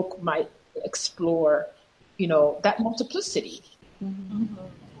your book might explore, that multiplicity.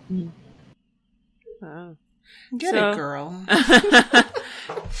 Wow. Get it, girl.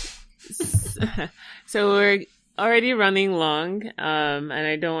 So we're already running long, and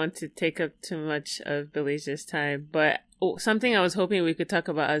I don't want to take up too much of Belaisia's time, but something I was hoping we could talk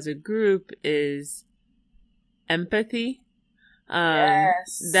about as a group is empathy.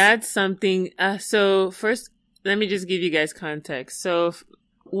 Yes. That's something, so first, let me just give you guys context. So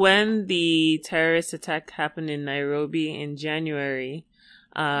when the terrorist attack happened in Nairobi in January,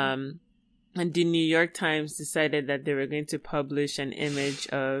 and the New York Times decided that they were going to publish an image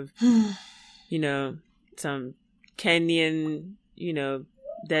of, some Kenyan,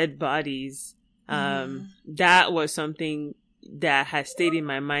 dead bodies. That was something that has stayed in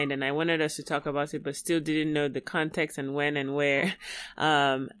my mind, and I wanted us to talk about it, but still didn't know the context and when and where.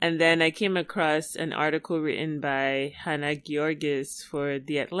 And then I came across an article written by Hannah Georgis for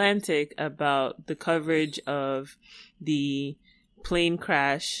The Atlantic about the coverage of the plane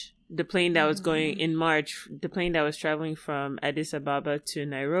crash, the plane that was going in March, the plane that was traveling from Addis Ababa to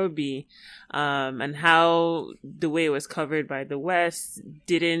Nairobi, and how the way it was covered by the West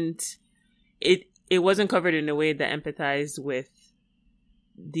it wasn't covered in a way that empathized with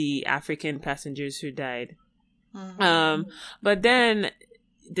the African passengers who died. But then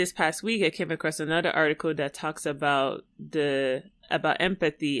this past week, I came across another article that talks about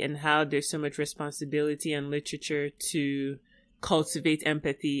empathy and how there's so much responsibility in literature to cultivate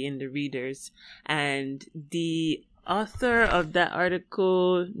empathy in the readers. And the author of that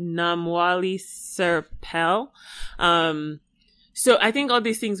article, Namwali Serpell, so I think all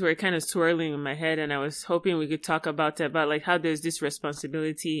these things were kind of swirling in my head, and I was hoping we could talk about like how there's this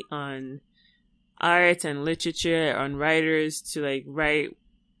responsibility on art and literature, on writers to like write,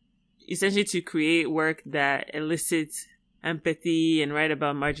 essentially to create work that elicits empathy and write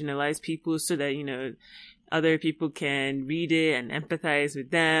about marginalized people so that, you know, other people can read it and empathize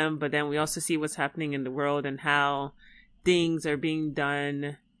with them. But then we also see what's happening in the world and how things are being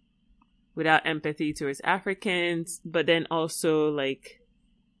done without empathy towards Africans. But then also, like,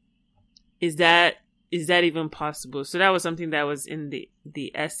 is that even possible? So that was something that was in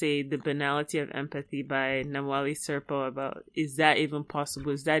the essay, The Banality of Empathy by Namwali Serpell, about, is that even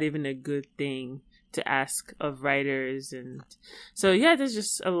possible? Is that even a good thing to ask of writers? And so, yeah, there's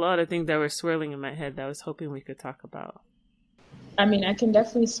just a lot of things that were swirling in my head that I was hoping we could talk about. I mean, I can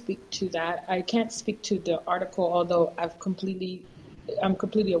definitely speak to that. I can't speak to the article, although I'm completely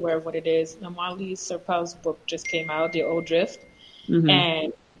aware of what it is. Namwali Serpell's book just came out, The Old Drift. Mm-hmm.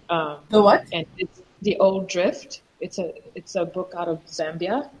 And the what? And it's The Old Drift. It's a book out of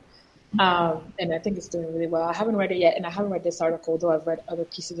Zambia. And I think it's doing really well. I haven't read it yet, and I haven't read this article, though I've read other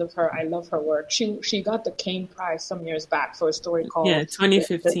pieces of her. I love her work. She got the Kane Prize some years back for a story called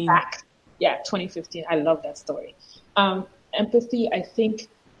 2015. 2015. I love that story. Empathy, I think,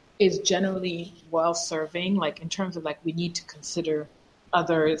 is generally well-serving, like in terms of like we need to consider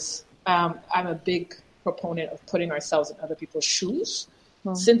others. I'm a big proponent of putting ourselves in other people's shoes.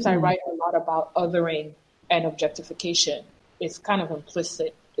 Mm-hmm. Since I write a lot about othering and objectification, it's kind of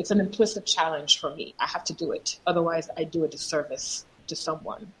implicit. It's an implicit challenge for me. I have to do it. Otherwise, I do a disservice to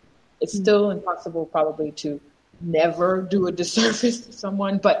someone. It's still impossible probably to never do a disservice to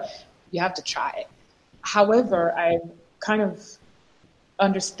someone, but you have to try it. However, I'm kind of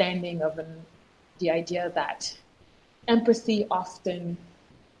understanding of the idea that empathy often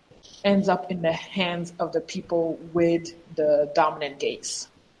ends up in the hands of the people with the dominant gaze.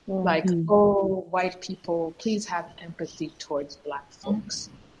 Mm-hmm. Like, oh, white people, please have empathy towards Black folks.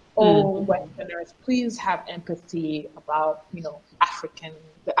 Oh, Westerners, please have empathy about, you know,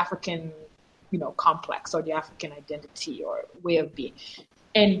 the African, you know, complex or the African identity or way of being.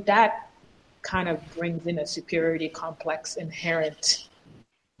 And that kind of brings in a superiority complex inherent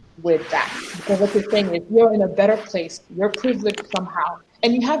with that. Because what you're saying is you're in a better place, you're privileged somehow,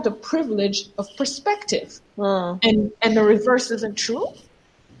 and you have the privilege of perspective. And the reverse isn't true.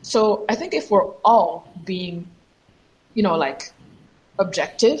 So I think if we're all being, you know, like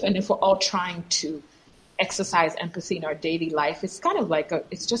objective, and if we're all trying to exercise empathy in our daily life, it's kind of like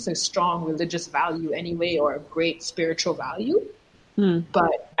it's just a strong religious value anyway, or a great spiritual value.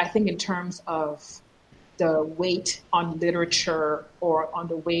 But I think in terms of the weight on literature or on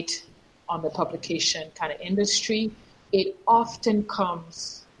the weight on the publication kind of industry, it often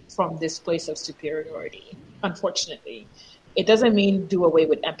comes from this place of superiority, unfortunately. It doesn't mean do away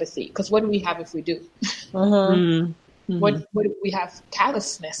with empathy, because what do we have if we do? What do we have?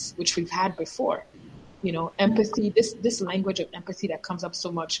 Callousness, which we've had before. You know, empathy, this language of empathy that comes up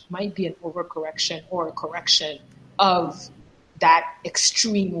so much might be an overcorrection or a correction of that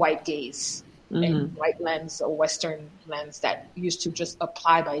extreme white gaze and white lens or Western lens that used to just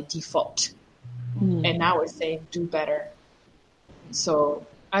apply by default. And now we're saying do better. So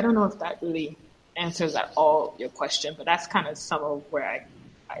I don't know if that really answers at all your question, but that's kind of some of where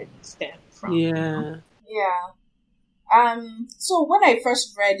I stand from. Yeah. So when I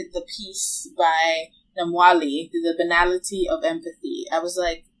first read the piece by Namwali, The Banality of Empathy, I was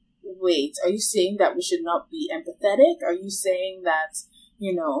like, wait, are you saying that we should not be empathetic? Are you saying that,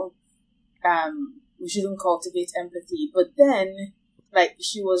 you know, we shouldn't cultivate empathy? But then, like,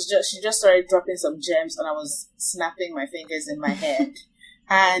 she just started dropping some gems, and I was snapping my fingers in my head.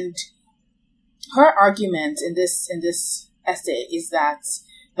 And her argument in this essay is that,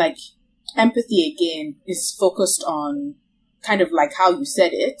 like, empathy again is focused on kind of like how you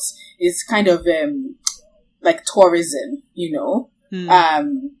said it, is kind of like tourism, you know.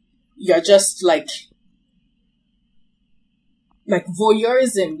 You're just like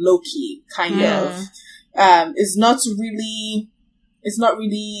voyeurism, low key, kind of. It's not really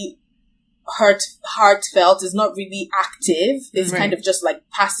heartfelt. It's not really active. It's kind of just like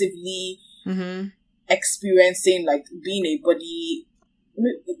passively experiencing, like being a body,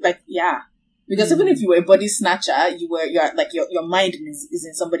 like, yeah. Because even if you were a body snatcher, you're like your mind is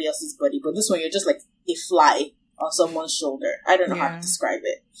in somebody else's body. But this one, you're just like a fly on someone's shoulder. I don't know how to describe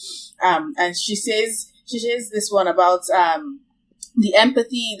it. And she says this one about the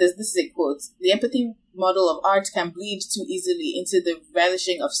empathy. This is a quote: "The empathy model of art can bleed too easily into the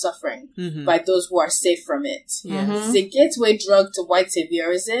relishing of suffering by those who are safe from it. It's a gateway drug to white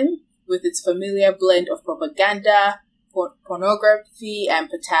saviorism with its familiar blend of propaganda, pornography, and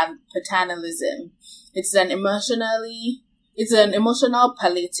paternalism. It's an emotional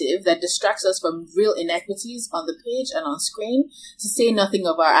palliative that distracts us from real inequities on the page and on screen, to say nothing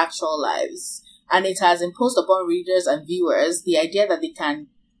of our actual lives. And it has imposed upon readers and viewers the idea that they can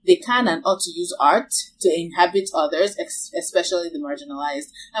and ought to use art to inhabit others, especially the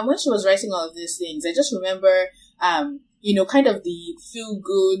marginalized." And when she was writing all of these things, I just remember, kind of the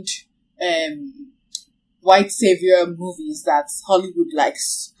feel-good white savior movies that Hollywood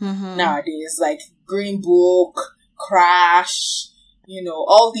likes nowadays, like Green Book, Crash,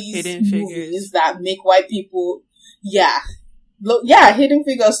 all these Hidden movies Figures. that make white people, Hidden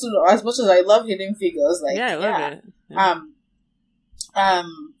Figures too. As much as I love Hidden Figures, I love it.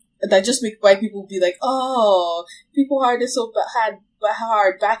 That just make white people be like, oh, people hard so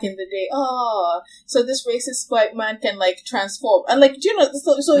hard back in the day. Oh, so this racist white man can transform, and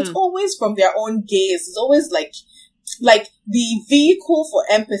so it's always from their own gaze. It's always like the vehicle for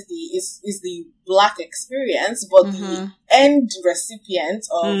empathy is the Black experience, but the end recipient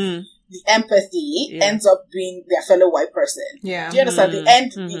of the empathy ends up being their fellow white person. Yeah. Do you understand? The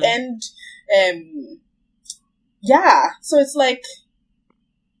end, so it's like,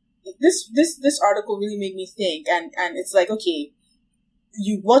 this article really made me think, and it's like, okay,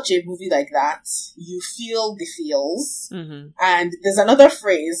 you watch a movie like that, you feel the feels, and there's another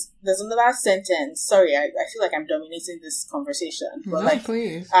sentence. Sorry, I feel like I'm dominating this conversation, but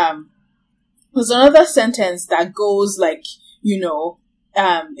please. There's another sentence that goes like,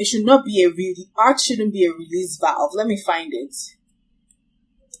 it should not be art shouldn't be a release valve. Let me find it.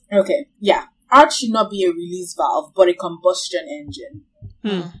 Okay, yeah. Art should not be a release valve, but a combustion engine.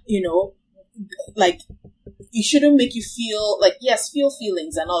 It shouldn't make you feel feel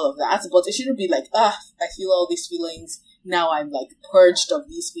feelings and all of that, but it shouldn't be like, I feel all these feelings. Now I'm purged of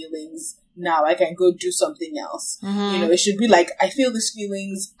these feelings. Now I can go do something else. It should be like, I feel these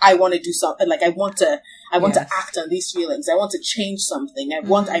feelings. I want to do something. I want to act on these feelings. I want to change something. I'm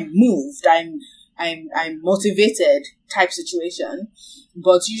moved. I'm motivated type situation.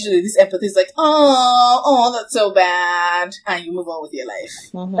 But usually this empathy is like, oh, that's so bad. And you move on with your life.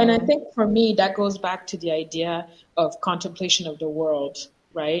 And I think for me, that goes back to the idea of contemplation of the world,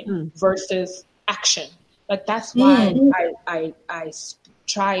 right? Versus action. That's why I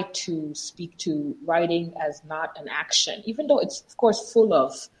try to speak to writing as not an action, even though it's, of course, full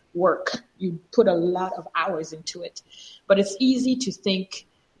of work. You put a lot of hours into it. But it's easy to think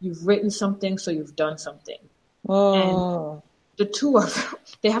you've written something, so you've done something. And the two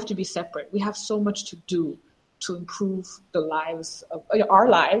they have to be separate. We have so much to do to improve the lives of our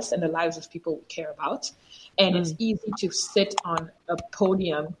lives and the lives of people we care about. And it's easy to sit on a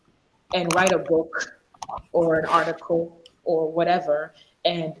podium and write a book or an article or whatever,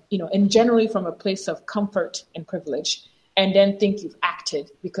 and generally from a place of comfort and privilege, and then think you've acted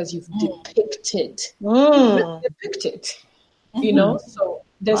because you've depicted. So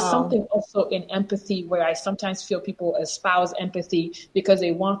there's something also in empathy where I sometimes feel people espouse empathy because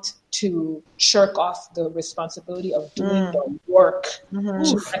they want to shirk off the responsibility of doing the work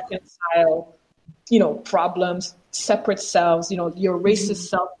to reconcile, problems, separate selves, your racist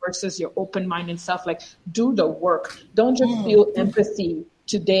self versus your open-minded self. Do the work. Don't just feel empathy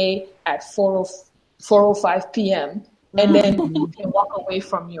today at 4:05 p.m. and then you can walk away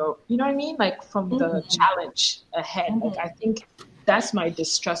from your, from the challenge ahead. I think that's my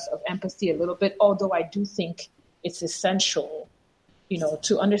distrust of empathy a little bit, although I do think it's essential,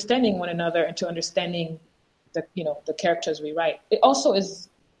 to understanding one another and to understanding the characters we write. It also is,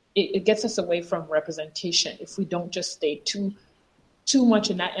 it gets us away from representation. If we don't just stay too much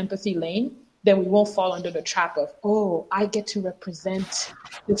in that empathy lane, then we won't fall under the trap of, I get to represent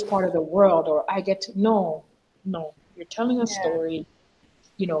this part of the world, or I get to, no, you're telling a story,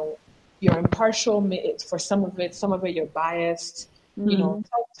 you're impartial for some of it you're biased,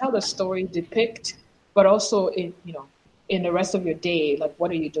 tell the story, depict, but also in the rest of your day,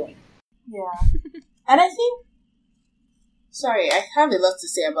 what are you doing? Yeah. And I think, sorry, I have a lot to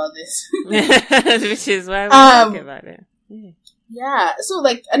say about this. Which is why we're talking about it. Yeah. So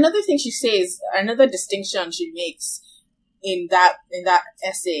another thing she says, another distinction she makes in that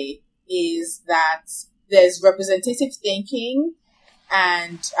essay is that there's representative thinking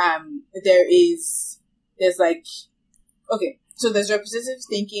and there's representative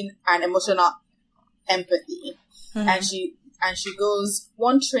thinking and emotional empathy. and she goes,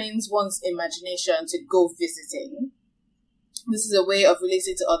 one trains one's imagination to go visiting. This is a way of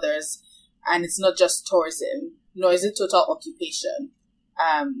relating to others, and it's not just tourism, nor is it total occupation.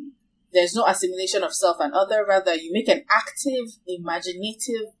 There's no assimilation of self and other. Rather, you make an active,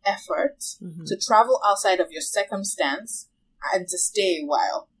 imaginative effort to travel outside of your circumstance and to stay a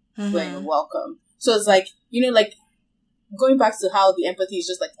while when you're welcome. So it's like, like going back to how the empathy is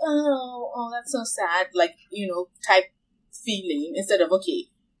just like, oh, that's so sad, like, type feeling, instead of, okay,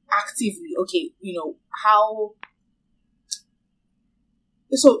 actively, okay, how.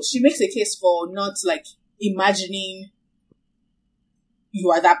 So she makes a case for not like imagining you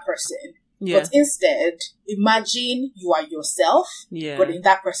are that person, but instead imagine you are yourself, but in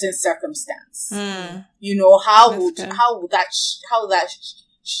that person's circumstance. How would that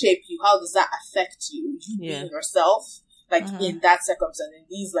shape you? How does that affect you? Being yourself, like in that circumstance, in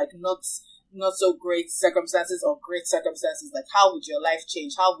these like not so great circumstances or great circumstances, like how would your life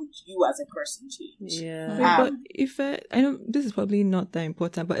change? How would you as a person change? But if I know this is probably not that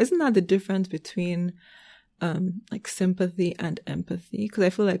important, but isn't that the difference between like sympathy and empathy? Because I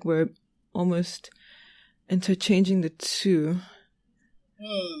feel like we're almost interchanging the two,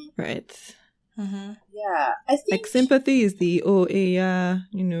 right? Yeah, I think like sympathy is the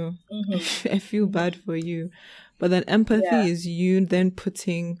I feel bad for you, but then empathy is you then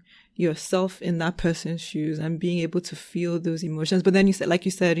putting yourself in that person's shoes and being able to feel those emotions. But then you said,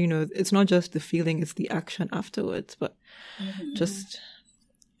 it's not just the feeling, it's the action afterwards. But just.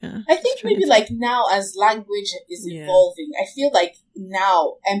 Yeah, I think maybe like now as language is evolving, I feel like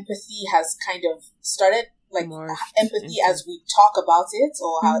now empathy has kind of started, like empathy as we talk about it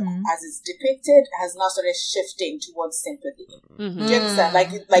or how as it's depicted has now started shifting towards sympathy. Do you understand?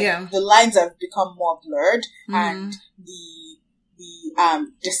 Like the lines have become more blurred and the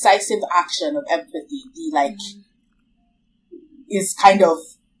decisive action of empathy, is kind of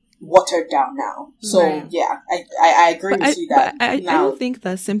watered down now. So I agree with you that I don't think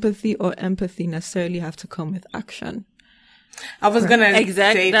that sympathy or empathy necessarily have to come with action. I was gonna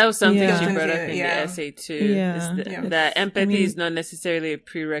exactly that was something she brought up in the essay too. That empathy is not necessarily a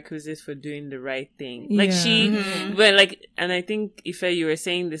prerequisite for doing the right thing. Like and I think Ife, you were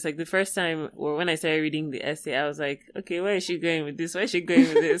saying this like the first time or when I started reading the essay, I was like, okay, where is she going with this? Where is she going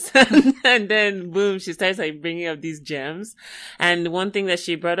with this? And then boom, she starts like bringing up these gems. And one thing that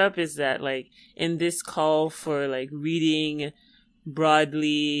she brought up is that like in this call for like reading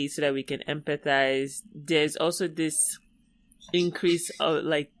broadly so that we can empathize, there's also this increase of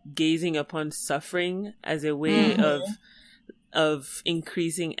like gazing upon suffering as a way of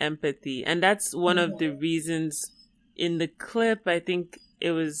increasing empathy. And that's one of the reasons in the clip, I think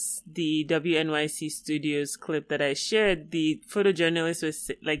it was the WNYC Studios clip that I shared, the photojournalist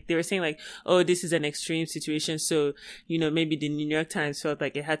was like, they were saying like, oh, this is an extreme situation. So, maybe the New York Times felt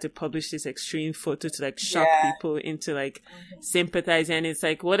like it had to publish this extreme photo to like shock people into like sympathizing. And it's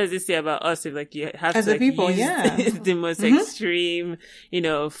like, what does this say about us if like you have as to like people, use the most extreme,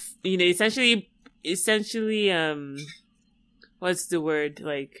 essentially, what's the word?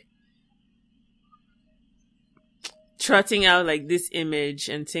 Like, trotting out like this image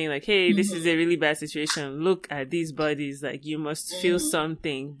and saying like, hey, this is a really bad situation. Look at these bodies. Like you must feel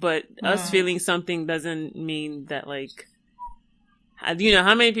something, but us feeling something doesn't mean that like, how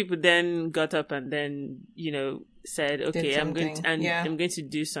many people then got up and then, said, okay, I'm going to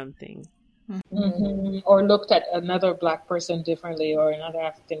do something. Or looked at another Black person differently or another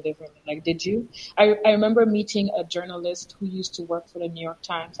African differently. Like, did you? I remember meeting a journalist who used to work for the New York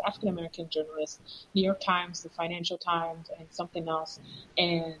Times, African-American journalist, New York Times, the Financial Times, and something else.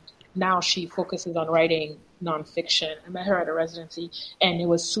 And now she focuses on writing nonfiction. I met her at a residency, and it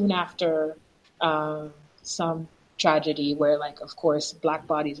was soon after some tragedy where, like, of course, Black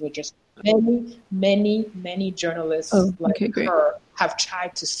bodies were just many journalists her have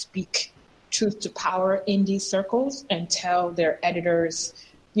tried to speak truth to power in these circles and tell their editors,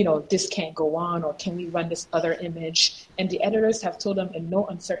 this can't go on, or can we run this other image? And the editors have told them in no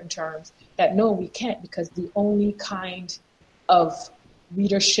uncertain terms that no, we can't, because the only kind of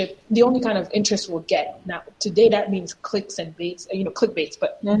readership, the only kind of interest we'll get. Now, today that means clicks and baits, clickbaits,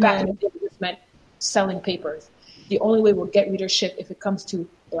 but back in the day this meant selling papers. The only way we'll get readership if it comes to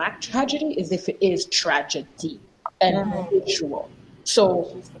Black tragedy is if it is tragedy and visual.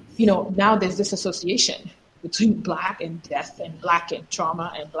 So, now there's this association between Black and death and Black and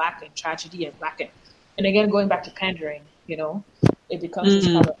trauma and Black and tragedy and Black and again, going back to pandering, it becomes this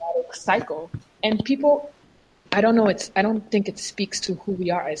problematic cycle. And people, I don't think it speaks to who we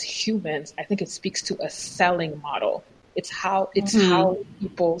are as humans. I think it speaks to a selling model It's how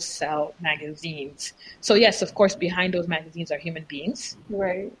people sell magazines. So yes, of course, behind those magazines are human beings,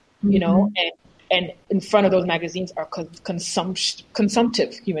 Right. you know, and in front of those magazines are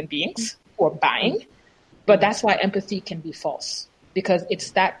consumptive human beings who are buying. But that's why empathy can be false, because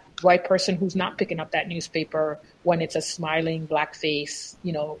it's that white person who's not picking up that newspaper when it's a smiling black face,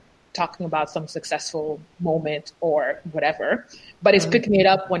 you know, talking about some successful moment or whatever, but it's picking it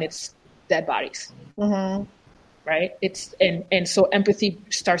up when it's dead bodies. Right? It's and so empathy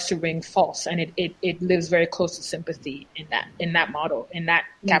starts to ring false, and it lives very close to sympathy in that model, in that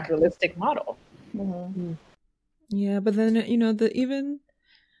capitalistic model. Yeah, but then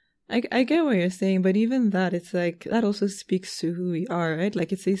I get what you're saying, but even that, it's like that also speaks to who we are, right?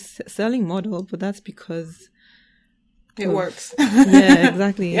 Like it's a selling model, but that's because it works. Yeah,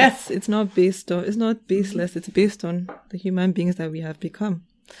 exactly. Yeah. It's not baseless. It's based on the human beings that we have become.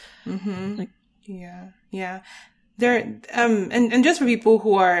 Yeah. There, and just for people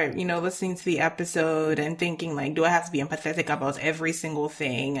who are, you know, listening to the episode and thinking like, do I have to be empathetic about every single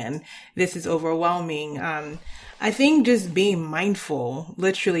thing? And this is overwhelming. I think just being mindful,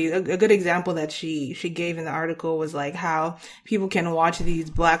 literally a good example that she gave in the article was like how people can watch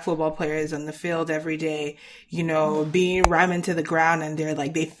these black football players on the field every day, you know, being rammed into the ground, and they're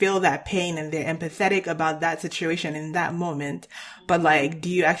like, they feel that pain and they're empathetic about that situation in that moment. But like, do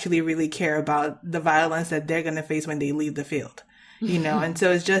you actually really care about the violence that they're going to face when they leave the field? You know, and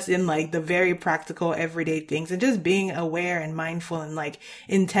so it's just in like the very practical everyday things and just being aware and mindful and like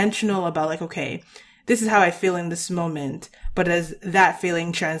intentional about like, okay, this is how I feel in this moment, but does that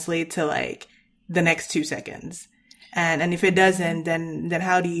feeling translate to like the next 2 seconds? And if it doesn't, then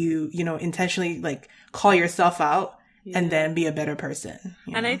how do you, you know, intentionally like call yourself out and then be a better person?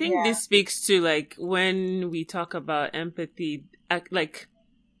 And I think this speaks to like when we talk about empathy, like,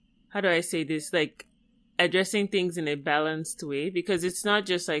 how do I say this? Like addressing things in a balanced way, because it's not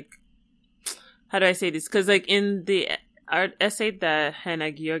just like, how do I say this? Because like in the essay that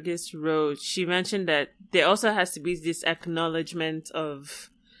Hannah Georgis wrote, she mentioned that there also has to be this acknowledgement of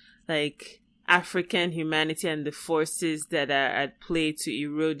like African humanity and the forces that are at play to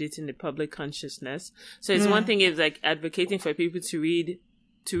erode it in the public consciousness. So it's one thing is like advocating for people to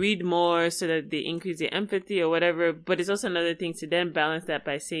read more so that they increase their empathy or whatever, but it's also another thing to then balance that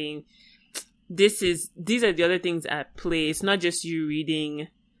by saying these are the other things at play. It's not just you reading.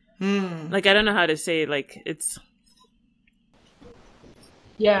 Like I don't know how to say it, like it's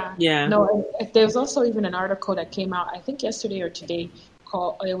Yeah. No, there's also even an article that came out, I think yesterday or today,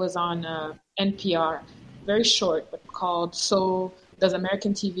 it was on NPR, very short, but called "So Does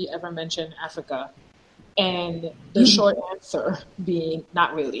American TV Ever Mention Africa?" And the short answer being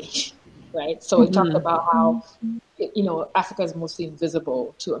not really, right? So it talked about how, you know, Africa is mostly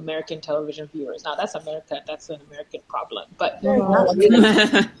invisible to American television viewers. Now that's America, that's an American problem, but not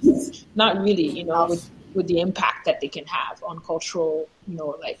really, you know, with the impact that they can have on cultural, you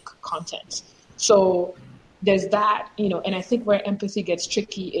know, like content. So there's that, you know, and I think where empathy gets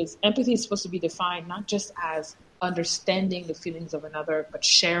tricky is empathy is supposed to be defined not just as understanding the feelings of another, but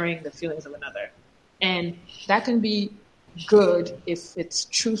sharing the feelings of another. And that can be good if it's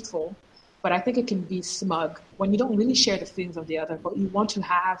truthful, but I think it can be smug when you don't really share the feelings of the other, but you want to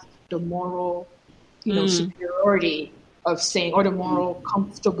have the moral, you know, superiority of saying, or the moral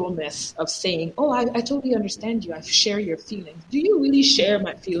comfortableness of saying, oh, I totally understand you. I share your feelings. Do you really share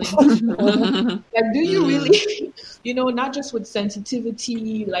my feelings? Like, do you really, you know, not just with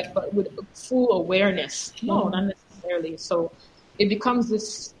sensitivity, like, but with full awareness? No, not necessarily. So it becomes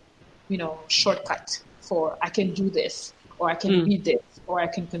this, you know, shortcut for I can do this, or I can read this, or I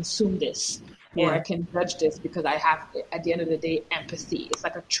can consume this, or I can judge this because I have, at the end of the day, empathy. It's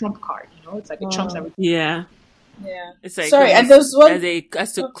like a trump card, you know? It's like it trumps everything. Yeah. It's like, sorry, and there's one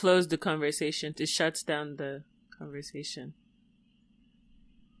as to close the conversation, to shut down the conversation.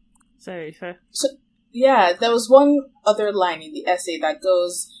 Sorry, fair. So, yeah, there was one other line in the essay that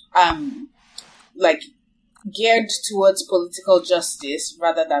goes, like, geared towards political justice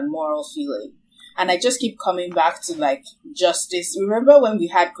rather than moral feeling. And I just keep coming back to, like, justice. Remember when we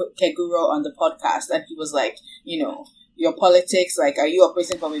had Keguro on the podcast and he was like, you know, your politics, like, are you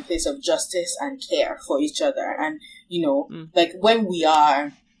operating from a place of justice and care for each other? And, you know, like, when we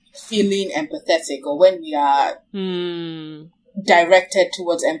are feeling empathetic or when we are directed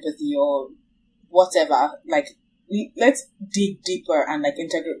towards empathy or whatever, like, let's dig deeper and, like,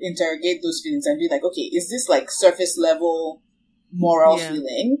 interrogate those feelings and be like, okay, is this, like, surface level moral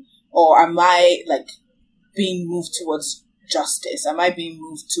feeling? Or am I, like, being moved towards justice? Am I being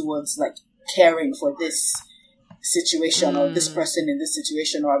moved towards, like, caring for this situation or this person in this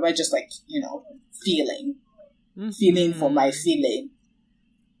situation? Or am I just, like, you know, feeling? feeling for my feeling.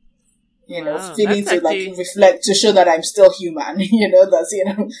 You know, Wow, feeling that's to like actually- reflect, to show that I'm still human,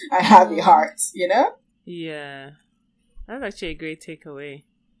 that, I have a heart, Yeah. That's actually a great takeaway.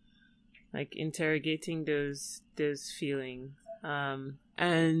 Like interrogating those feelings.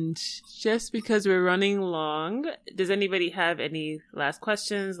 And just because we're running long, does anybody have any last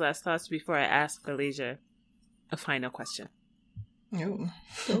questions, last thoughts before I ask Felicia a final question? Ooh.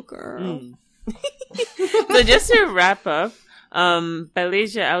 Go girl. So just to wrap up,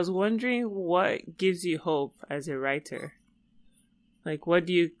 Felicia, I was wondering what gives you hope as a writer? Like, what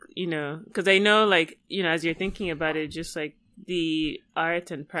do you, because I know, like, as you're thinking about it, just like the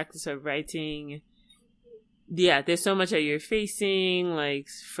art and practice of writing, yeah, there's so much that you're facing, like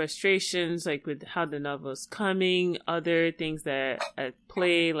frustrations, like with how the novel's coming, other things that are at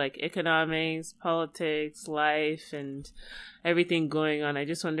play, like economics, politics, life, and everything going on. I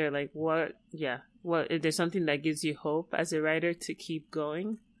just wonder, like, what if there's something that gives you hope as a writer to keep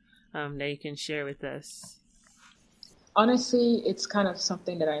going, that you can share with us? Honestly, it's kind of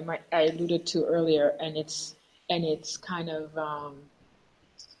something that I alluded to earlier, and it's kind of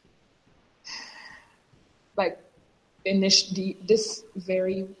like this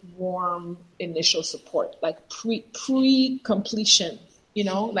very warm initial support, like pre completion.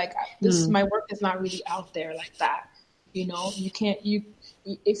 Like this, my work is not really out there like that.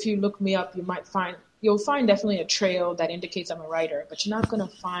 If you look me up, you'll find definitely a trail that indicates I'm a writer, but you're not going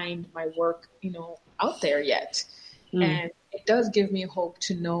to find my work, out there yet. And it does give me hope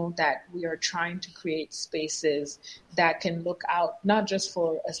to know that we are trying to create spaces that can look out, not just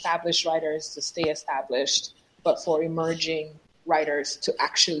for established writers to stay established, but for emerging writers to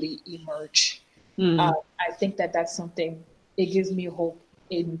actually emerge. I think that's something, it gives me hope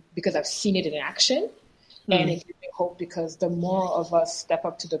because I've seen it in action. And it gives me hope because the more of us step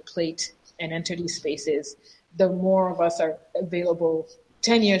up to the plate and enter these spaces, the more of us are available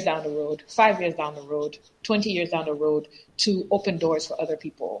 10 years down the road, 5 years down the road, 20 years down the road to open doors for other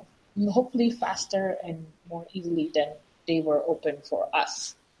people, hopefully faster and more easily than they were open for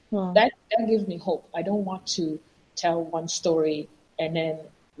us. That gives me hope. I don't want to tell one story and then,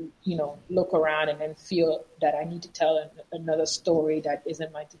 look around and then feel that I need to tell another story that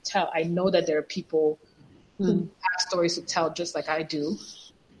isn't mine to tell. I know that there are people who have stories to tell just like I do.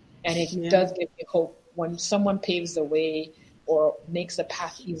 And it does give me hope. When someone paves the way or makes the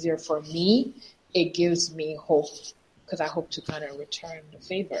path easier for me, it gives me hope because I hope to kind of return the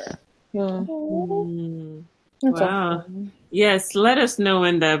favor. Wow. Yes, let us know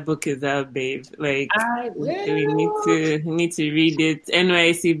when that book is out, babe. Like, I will. we need to read it.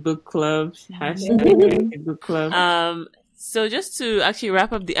 NYC Book Club. #NYC Book Club. So just to actually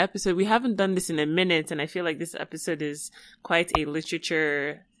wrap up the episode, we haven't done this in a minute, and I feel like this episode is quite a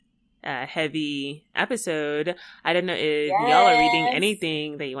literature heavy episode. I don't know if y'all are reading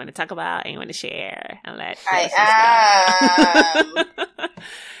anything that you want to talk about and you want to share and let I am.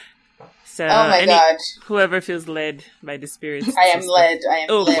 So, oh my God. Whoever feels led by the spirits. I am led.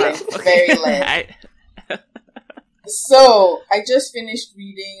 Wow. Very led. So, I just finished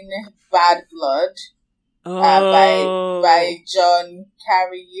reading Bad Blood by John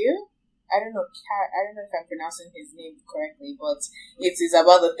Carreyrou. I don't know if I'm pronouncing his name correctly, but it is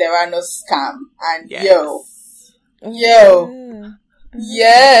about the Theranos scam. And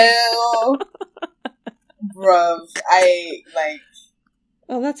bruv,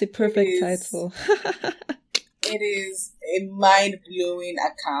 Oh, that's a perfect title. It is a mind-blowing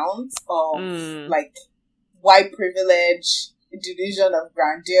account of white privilege, delusion of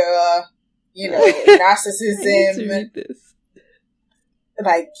grandeur, narcissism,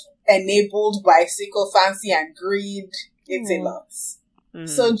 enabled by sycophancy and greed. It's a lot.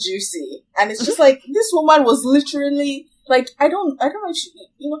 So juicy. And it's just like, this woman was literally, I don't know if she,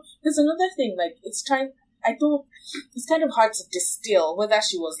 there's another thing, it's kind of hard to distill whether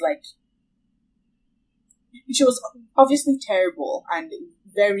she was she was obviously terrible and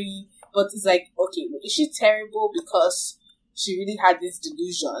very, but it's okay, is she terrible because she really had these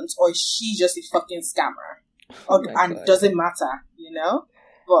delusions, or is she just a fucking scammer? And doesn't matter,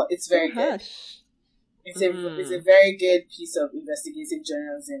 But it's very good. It's a very good piece of investigative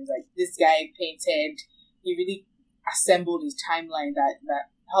journalism. This guy he really assembled his timeline that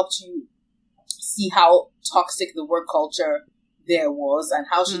helped you see how toxic the work culture there was and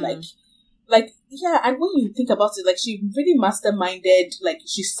how she and when you think about it, she really masterminded,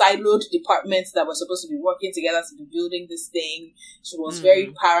 she siloed departments that were supposed to be working together to be building this thing. She was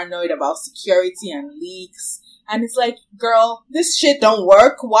very paranoid about security and leaks. And it's girl, this shit don't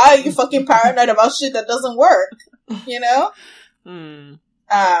work. Why are you fucking paranoid about shit that doesn't work? But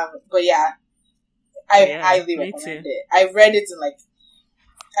yeah, I highly me recommend too. it. I read it in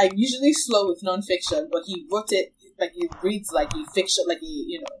I'm usually slow with nonfiction, but he wrote it it reads like a fiction,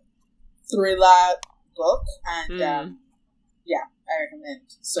 thriller book, and I recommend.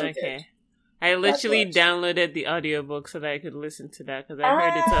 So good. I literally downloaded the audiobook so that I could listen to that because I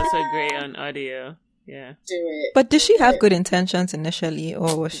heard it's also great on audio. Yeah. Do it. But did she have good intentions initially,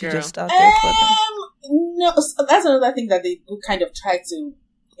 or was she just out there for them? No, so that's another thing that they kind of try to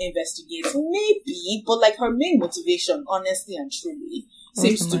investigate. Maybe, but her main motivation, honestly and truly,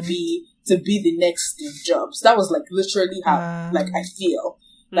 seems to be the next Steve Jobs. That was literally how I feel.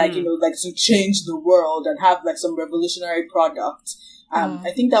 To change the world and have some revolutionary product.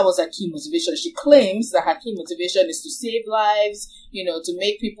 I think that was her key motivation. She claims that her key motivation is to save lives,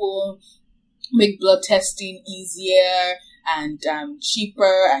 to make blood testing easier and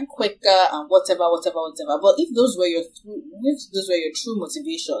cheaper and quicker and whatever. But if those were your true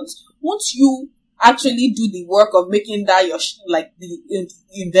motivations, won't you actually do the work of making that your the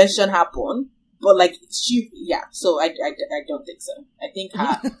invention happen? But so I don't think so. I think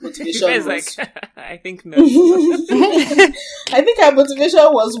her motivation was I think no. I think her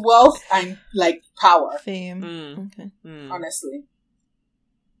motivation was wealth and power, fame. Okay, honestly.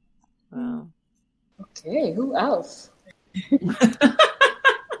 Wow. Okay, who else? I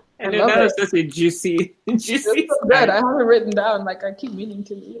know that was such a juicy. It's so good. I have it written down. I keep meaning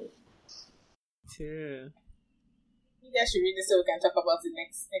to read it. Too. Maybe I should read it so we can talk about it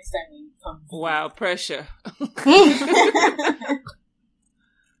next time we come. Wow, pressure.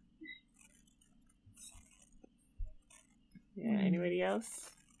 Yeah. Anybody else?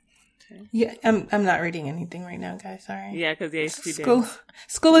 Okay. Yeah, I'm not reading anything right now, guys. Sorry. Yeah, because you're students.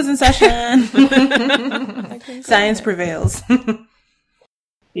 School is in session. Science prevails. Yeah.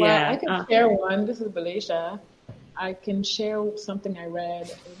 Well, I can share one. This is Belisha. I can share something I read.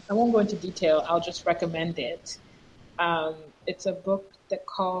 I won't go into detail. I'll just recommend it. It's a book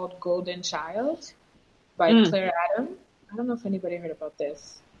called Golden Child by Claire Adam. I don't know if anybody heard about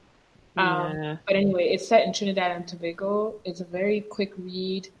this. But anyway, it's set in Trinidad and Tobago. It's a very quick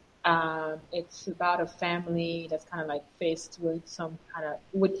read. It's about a family that's kind of faced with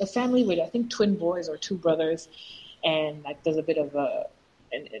with a family with I think twin boys or two brothers, and there's a bit of a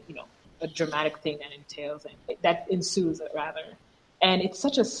dramatic thing that ensues rather. And it's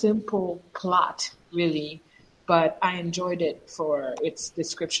such a simple plot, really, but I enjoyed it for its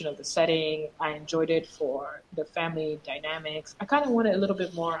description of the setting. I enjoyed it for the family dynamics. I kind of wanted a little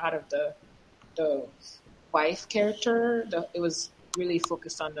bit more out of the wife character. It was really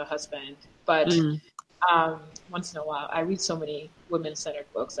focused on the husband, but once in a while, I read so many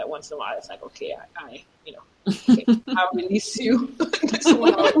women-centered books that once in a while it's okay, I'll release you.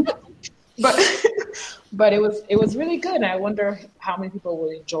 But it was really good. And I wonder how many people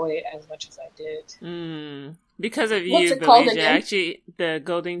will enjoy it as much as I did. Because of What's you, it called Belisha. again? Actually, The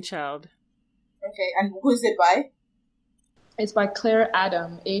Golden Child. Okay, and who's it by? It's by Claire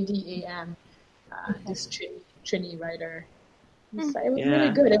Adam, Adam. This Trini writer. It was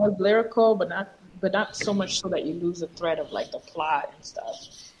really good. It was lyrical, but not so much so that you lose the thread of the plot and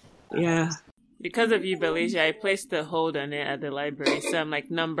stuff. Yeah. Because of you, Belisha, I placed the hold on it at the library. So I'm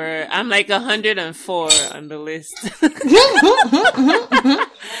 104 on the list.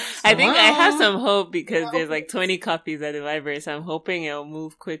 I think I have some hope because there's 20 copies at the library. So I'm hoping it'll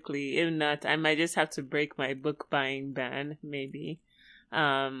move quickly. If not, I might just have to break my book buying ban, maybe.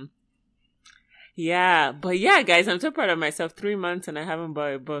 Yeah, but yeah, guys, I'm so proud of myself. 3 months and I haven't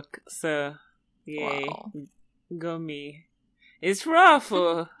bought a book. So, yay. Wow. Go me. It's rough.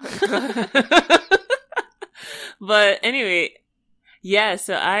 But anyway, yeah,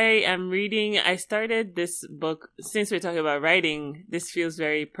 so I started this book. Since we're talking about writing, this feels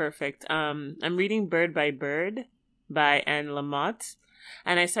very perfect. I'm reading Bird by Bird by Anne Lamott.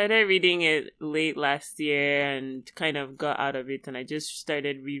 And I started reading it late last year and kind of got out of it. And I just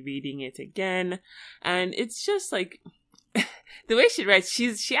started rereading it again. And it's just the way she writes,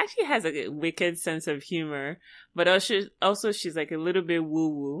 she actually has a wicked sense of humor, but also she's a little bit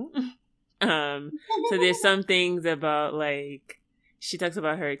woo-woo. So there's some things about she talks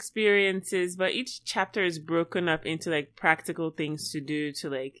about her experiences, but each chapter is broken up into practical things to do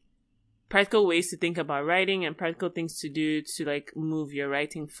practical ways to think about writing and practical things to do to move your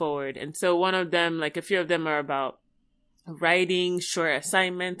writing forward. And so one of them, a few of them are about writing short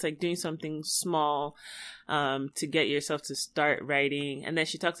assignments, like doing something small to get yourself to start writing. And then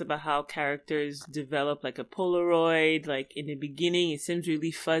she talks about how characters develop like a Polaroid. Like in the beginning, it seems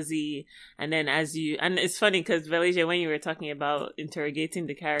really fuzzy. And then and it's funny because Valesia, when you were talking about interrogating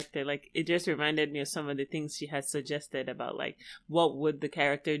the character, like it just reminded me of some of the things she had suggested about like, what would the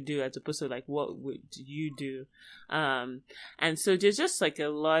character do as opposed to like, what would you do? And so there's just like a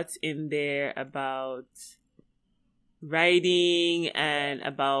lot in there about writing and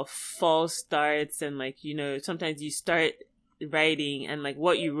about false starts, and like, you know, sometimes you start writing and like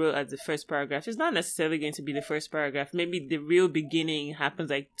what you wrote as the first paragraph is not necessarily going to be the first paragraph. Maybe the real beginning happens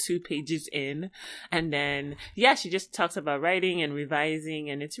like 2 pages in, and then she just talks about writing and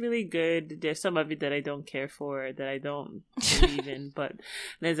revising, and it's really good. There's some of it that I don't care for, that I don't believe in, but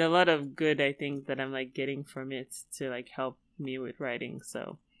there's a lot of good, I think, that I'm like getting from it to like help me with writing.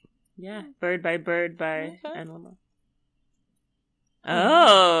 So Bird by Bird by Anne Lamott.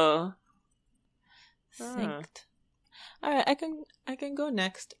 Oh, Synced. All right, I can go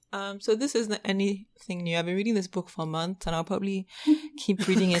next. So this isn't anything new. I've been reading this book for months, and I'll probably keep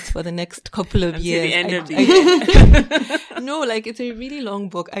reading it for the next couple of years. The end of the year. No, like it's a really long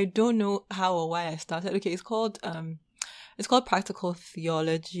book. I don't know how or why I started. Okay, it's called Practical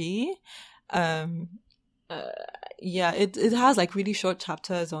Theology. It has like really short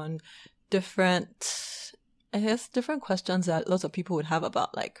chapters on different questions that lots of people would have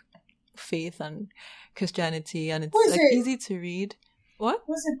about like faith and Christianity, and it's like easy to read. What?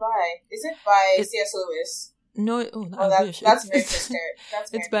 Who's it by? Is it by C.S. Lewis? No, that's very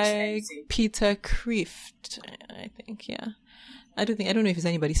it's by Peter Kreeft, I think. Yeah, I don't know if it's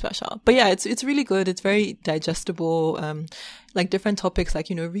anybody special, but yeah, it's really good. It's very digestible. Like different topics, like,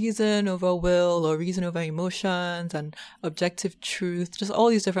 you know, reason over will or reason over emotions and objective truth. Just all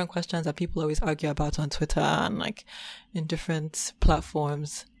these different questions that people always argue about on Twitter and like in different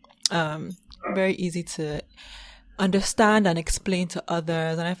platforms. Very easy to understand and explain to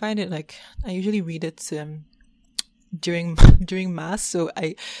others, and I find it like I usually read it during mass. So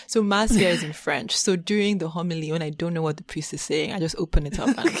mass here is in French. So during the homily, when I don't know what the priest is saying, I just open it up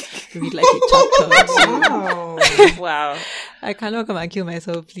and read like a chapter. Wow. I cannot come and kill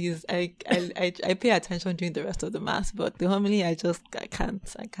myself, please. I pay attention during the rest of the mass, but the homily I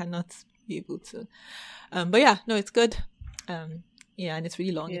cannot be able to. But yeah, no, it's good. Yeah, and it's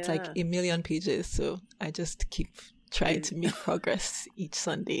really long. Yeah. It's like 1 million pages, so I just keep trying to make progress each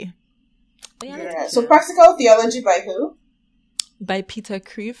Sunday. So Practical Theology by who? By Peter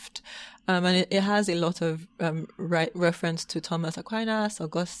Kreeft. And it has a lot of reference to Thomas Aquinas,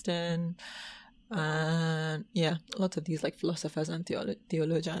 Augustine, and a lot of these like philosophers and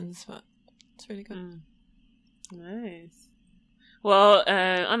theologians. But it's really good. Nice. Well,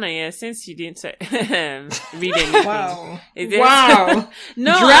 Anaya, since you didn't read anything. Wow.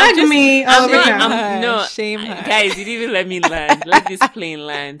 No, drag me over here. No, shame her. Guys, you didn't even let me land. Let this plane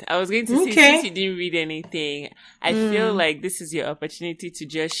land. I was going to say, since you didn't read anything, I feel like this is your opportunity to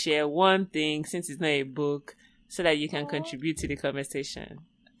just share one thing, since it's not a book, so that you can contribute to the conversation.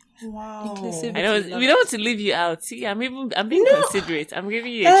 Wow. Inclusivity. I know we don't want to leave you out. See, I'm being considerate. I'm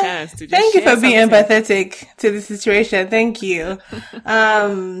giving you a chance to just thank you share for being something. empathetic to the situation. Thank you.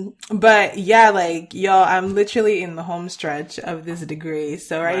 But yeah, like y'all, I'm literally in the home stretch of this degree.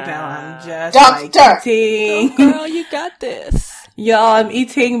 So right now I'm just like eating. Oh, girl, you got this. Y'all, I'm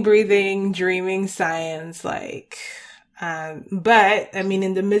eating, breathing, dreaming science, like, but I mean,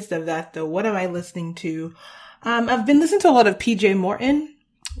 in the midst of that though, what am I listening to? I've been listening to a lot of PJ Morton.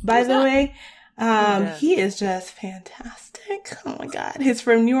 By the way, he is just fantastic. Oh my God. He's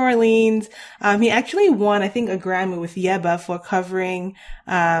from New Orleans. He actually won, I think, a Grammy with Yeba for covering,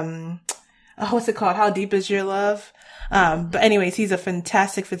 what's it called? How Deep Is Your Love? But anyways, he's a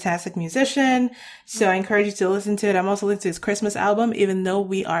fantastic, fantastic musician. So I encourage you to listen to it. I'm also listening to his Christmas album, even though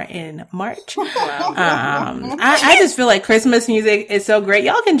we are in March. Wow. I just feel like Christmas music is so great.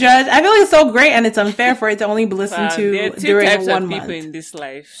 Y'all can judge. I feel like it's so great, and it's unfair for it to only be listened to there are two during types 1 of people month. in this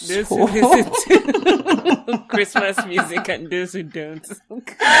life. Those who listen to Christmas music and those who don't.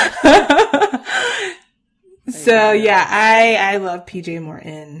 So yeah, I love PJ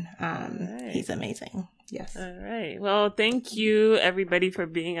Morton. He's amazing. Yes. All right. Well, thank you everybody for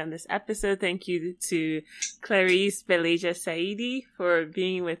being on this episode. Thank you to Clarice Beleja Saidi for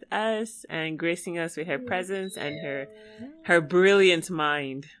being with us and gracing us with her presence and her brilliant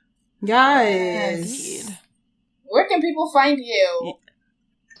mind. Guys. Where can people find you?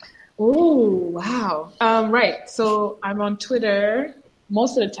 Oh, wow. Right. So I'm on Twitter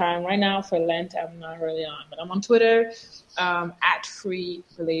most of the time. Right now for Lent, I'm not really on, but I'm on Twitter at Free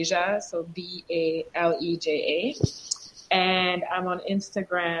Beleja, so Baleja. And I'm on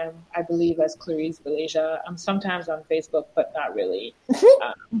Instagram, I believe, as Clarice Belasia. I'm sometimes on Facebook, but not really.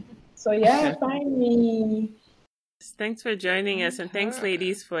 So yeah, find me. Thanks for joining us, and thanks,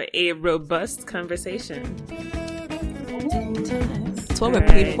 ladies, for a robust conversation. That's what we're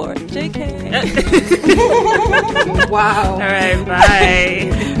paid for. JK. Wow. All right, bye.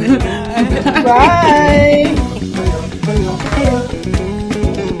 Bye.